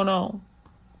what's going on.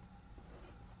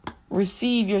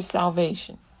 Receive your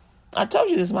salvation. I told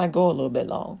you this might go a little bit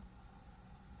long.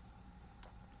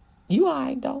 You all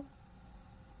right, though.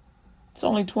 It's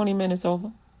only 20 minutes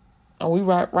over. And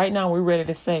right now we're ready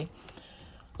to say,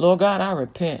 Lord God, I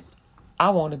repent. I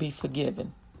want to be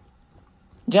forgiven.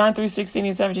 John 3:16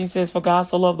 and 17 says, for God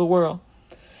so loved the world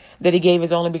that he gave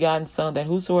his only begotten son, that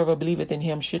whosoever believeth in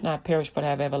him should not perish but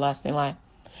have everlasting life.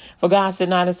 For God sent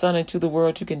not his son into the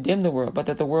world to condemn the world, but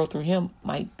that the world through him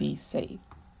might be saved.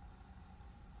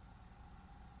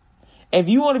 If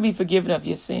you want to be forgiven of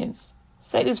your sins,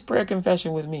 say this prayer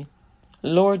confession with me.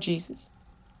 Lord Jesus,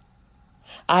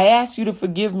 I ask you to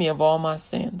forgive me of all my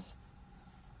sins.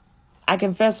 I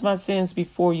confess my sins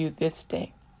before you this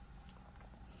day.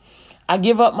 I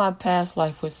give up my past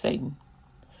life with Satan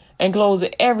and close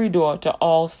every door to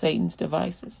all Satan's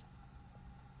devices.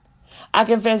 I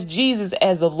confess Jesus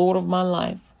as the Lord of my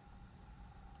life.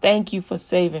 Thank you for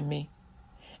saving me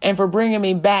and for bringing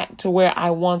me back to where I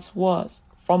once was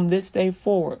from this day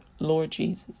forward, Lord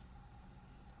Jesus.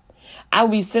 I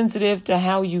will be sensitive to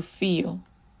how you feel.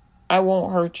 I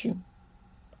won't hurt you.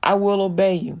 I will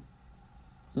obey you,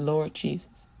 Lord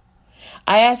Jesus.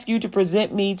 I ask you to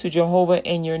present me to Jehovah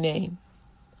in your name,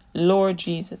 Lord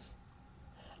Jesus.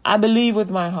 I believe with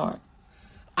my heart.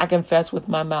 I confess with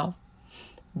my mouth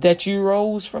that you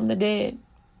rose from the dead,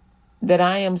 that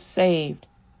I am saved,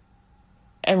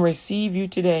 and receive you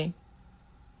today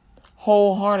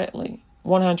wholeheartedly,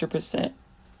 100%.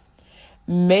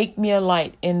 Make me a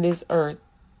light in this earth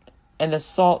and the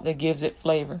salt that gives it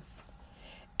flavor.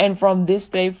 And from this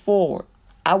day forward,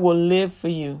 I will live for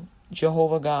you,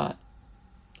 Jehovah God,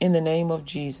 in the name of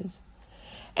Jesus,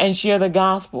 and share the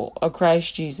gospel of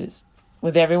Christ Jesus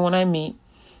with everyone I meet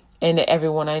and to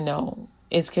everyone I know.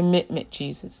 It's commitment,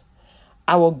 Jesus.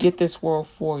 I will get this world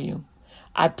for you.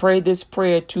 I pray this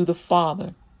prayer to the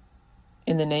Father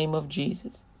in the name of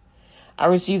Jesus. I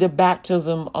receive the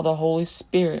baptism of the Holy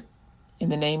Spirit in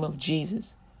the name of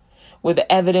Jesus, with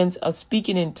the evidence of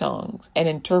speaking in tongues and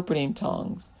interpreting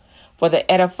tongues for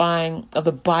the edifying of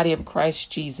the body of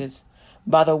Christ Jesus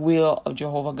by the will of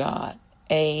Jehovah God.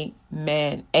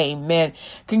 Amen. Amen.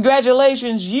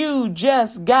 Congratulations. You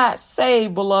just got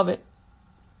saved, beloved.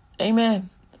 Amen.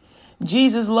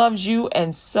 Jesus loves you,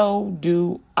 and so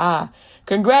do I.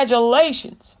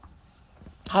 Congratulations.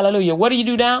 Hallelujah. What do you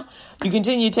do now? You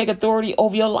continue to take authority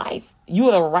over your life. You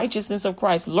are the righteousness of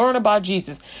Christ. Learn about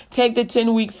Jesus. Take the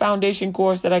 10-week foundation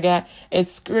course that I got.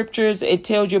 It's scriptures. It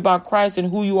tells you about Christ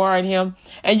and who you are in him.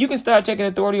 And you can start taking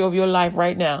authority over your life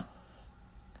right now.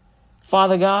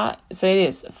 Father God, say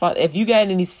this. If you got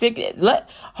any sickness,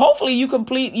 hopefully you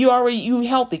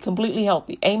healthy, completely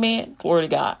healthy. Amen. Glory to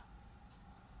God.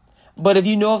 But if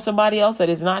you know of somebody else that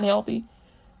is not healthy,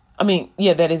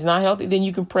 that is not healthy, then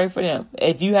you can pray for them.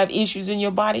 If you have issues in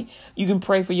your body, you can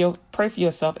pray for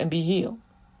yourself and be healed.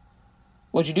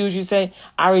 What you do is you say,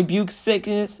 I rebuke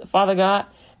sickness, Father God,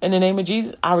 in the name of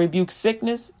Jesus. I rebuke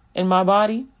sickness in my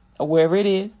body, or wherever it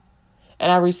is,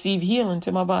 and I receive healing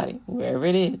to my body, wherever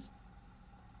it is.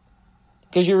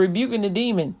 Because you're rebuking the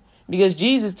demon. Because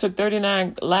Jesus took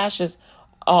 39 lashes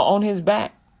on his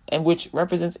back, and which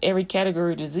represents every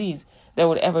category of disease that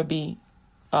would ever be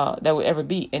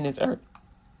in this earth.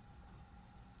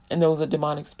 And those are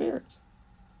demonic spirits.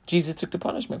 Jesus took the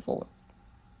punishment for it.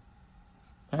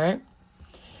 All right.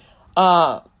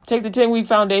 Take the 10-week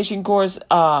foundation course.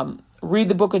 Read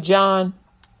the book of John.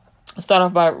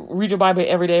 Read your Bible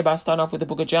every day by starting off with the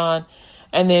book of John.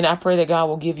 And then I pray that God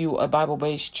will give you a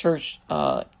Bible-based church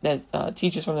that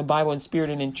teaches from the Bible in spirit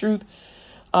and in truth.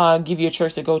 Give you a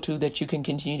church to go to that you can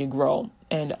continue to grow.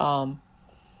 And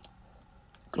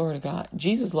glory to God.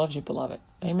 Jesus loves you, beloved.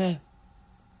 Amen.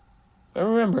 But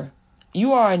remember,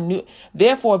 you are a new.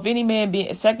 Therefore, if any man be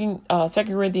 2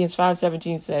 Corinthians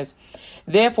 5:17 says,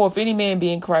 therefore, if any man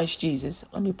be in Christ Jesus,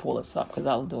 let me pull this up because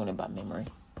I was doing it by memory.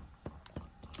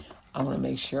 I want to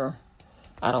make sure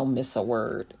I don't miss a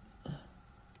word.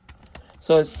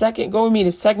 So it's go with me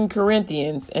to 2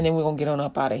 Corinthians, and then we're going to get on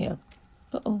up out of here.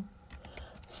 Oh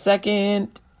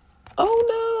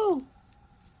no.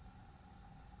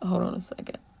 Hold on a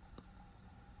second.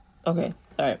 Okay.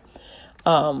 All right.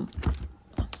 1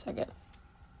 second.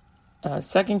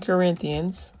 2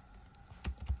 Corinthians.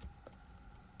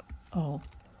 When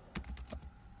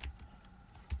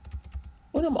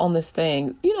I'm on this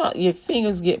thing, your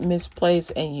fingers get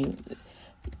misplaced and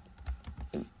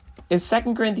it's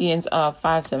 2 Corinthians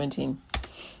 5:17.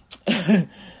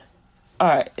 All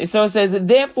right. So it says,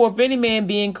 therefore, if any man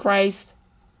be in Christ,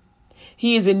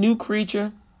 he is a new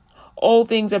creature. Old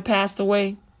things are passed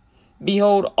away.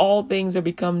 Behold, all things are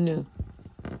become new.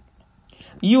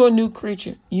 You are a new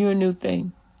creature. You are a new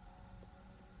thing.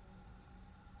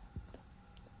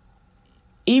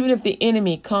 Even if the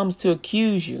enemy comes to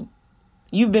accuse you,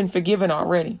 you've been forgiven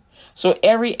already. So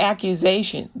every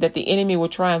accusation that the enemy will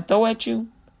try and throw at you,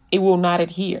 it will not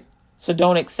adhere. So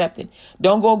don't accept it.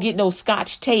 Don't go get no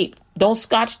scotch tape.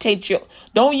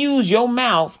 Don't use your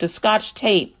mouth to scotch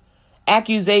tape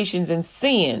accusations and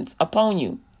sins upon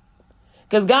you.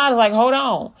 Because God is like, hold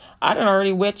on. I done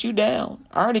already wet you down.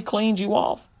 I already cleaned you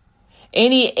off.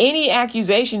 Any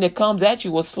accusation that comes at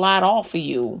you will slide off of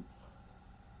you.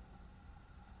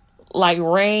 Like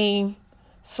rain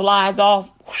slides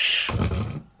off. Whoosh,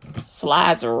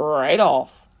 slides right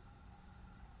off.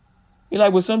 You're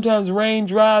like, well, sometimes rain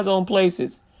dries on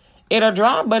places. It'll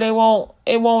dry, but it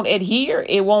won't adhere.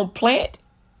 It won't plant.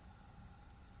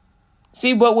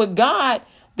 See, but with God,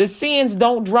 the sins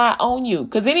don't dry on you,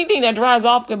 because anything that dries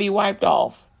off can be wiped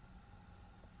off.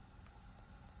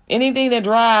 Anything that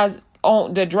dries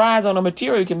that dries on a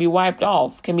material can be wiped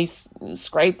off, can be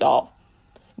scraped off.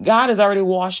 God has already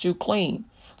washed you clean.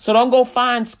 So don't go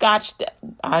find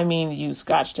use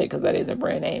Scotch tape because that is a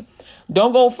brand name.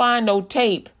 Don't go find no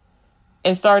tape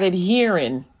and start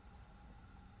adhering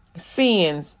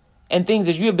sins and things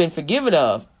that you have been forgiven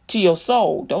of to your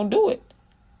soul. Don't do it.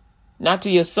 Not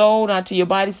to your soul, not to your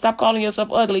body. Stop calling yourself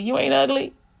ugly. You ain't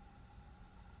ugly.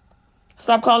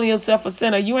 Stop calling yourself a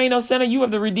sinner. You ain't no sinner. You are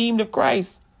the redeemed of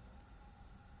Christ.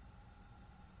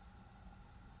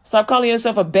 Stop calling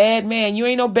yourself a bad man. You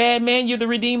ain't no bad man. You're the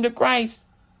redeemed of Christ.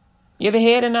 You're the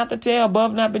head and not the tail,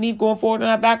 above, not beneath, going forward and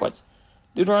not backwards.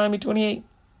 Deuteronomy 28.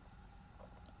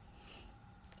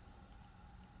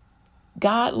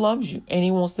 God loves you and he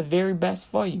wants the very best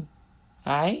for you.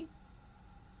 All right?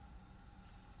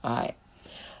 All right.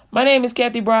 My name is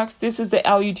Kathy Brooks. This is the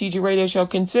LUTG Radio Show.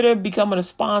 Consider becoming a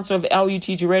sponsor of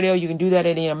LUTG Radio. You can do that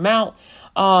at any amount.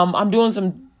 I'm doing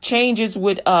some changes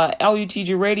with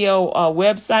LUTG Radio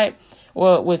website,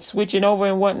 with switching over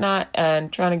and whatnot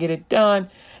and trying to get it done.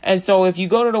 And so if you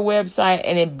go to the website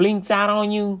and it blinks out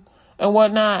on you and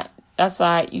whatnot, that's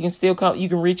all right. You can still come. You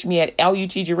can reach me at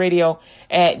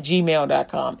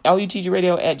lutgradio@gmail.com.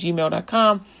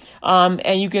 lutgradio@gmail.com.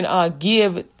 And you can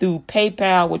give through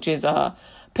PayPal, which is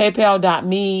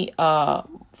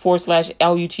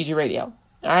paypal.me/LUTG Radio.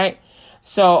 All right.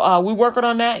 So we're working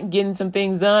on that and getting some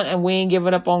things done, and we ain't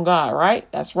giving up on God. Right.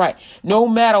 That's right. No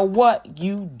matter what,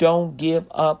 you don't give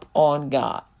up on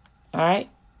God. All right.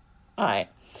 All right.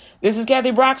 This is Kathy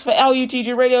Brooks for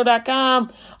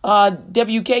LUTGRadio.com,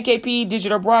 WKKP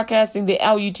Digital Broadcasting, the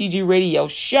LUTG Radio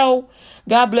Show.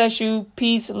 God bless you.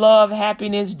 Peace, love,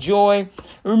 happiness, joy.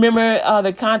 Remember,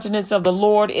 the countenance of the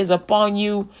Lord is upon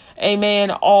you. Amen.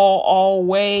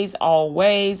 Always,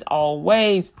 always,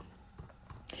 always.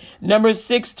 Numbers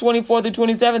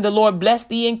 6:24-27. The Lord bless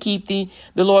thee and keep thee.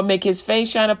 The Lord make his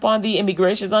face shine upon thee and be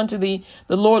gracious unto thee.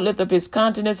 The Lord lift up his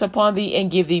countenance upon thee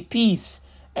and give thee peace.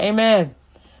 Amen.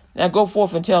 Now go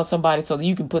forth and tell somebody so that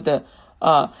you can put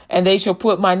and they shall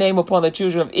put my name upon the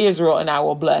children of Israel and I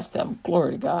will bless them.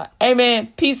 Glory to God.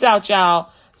 Amen. Peace out, y'all.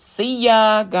 See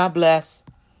ya. God bless.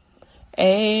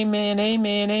 Amen.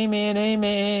 Amen. Amen.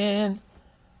 Amen.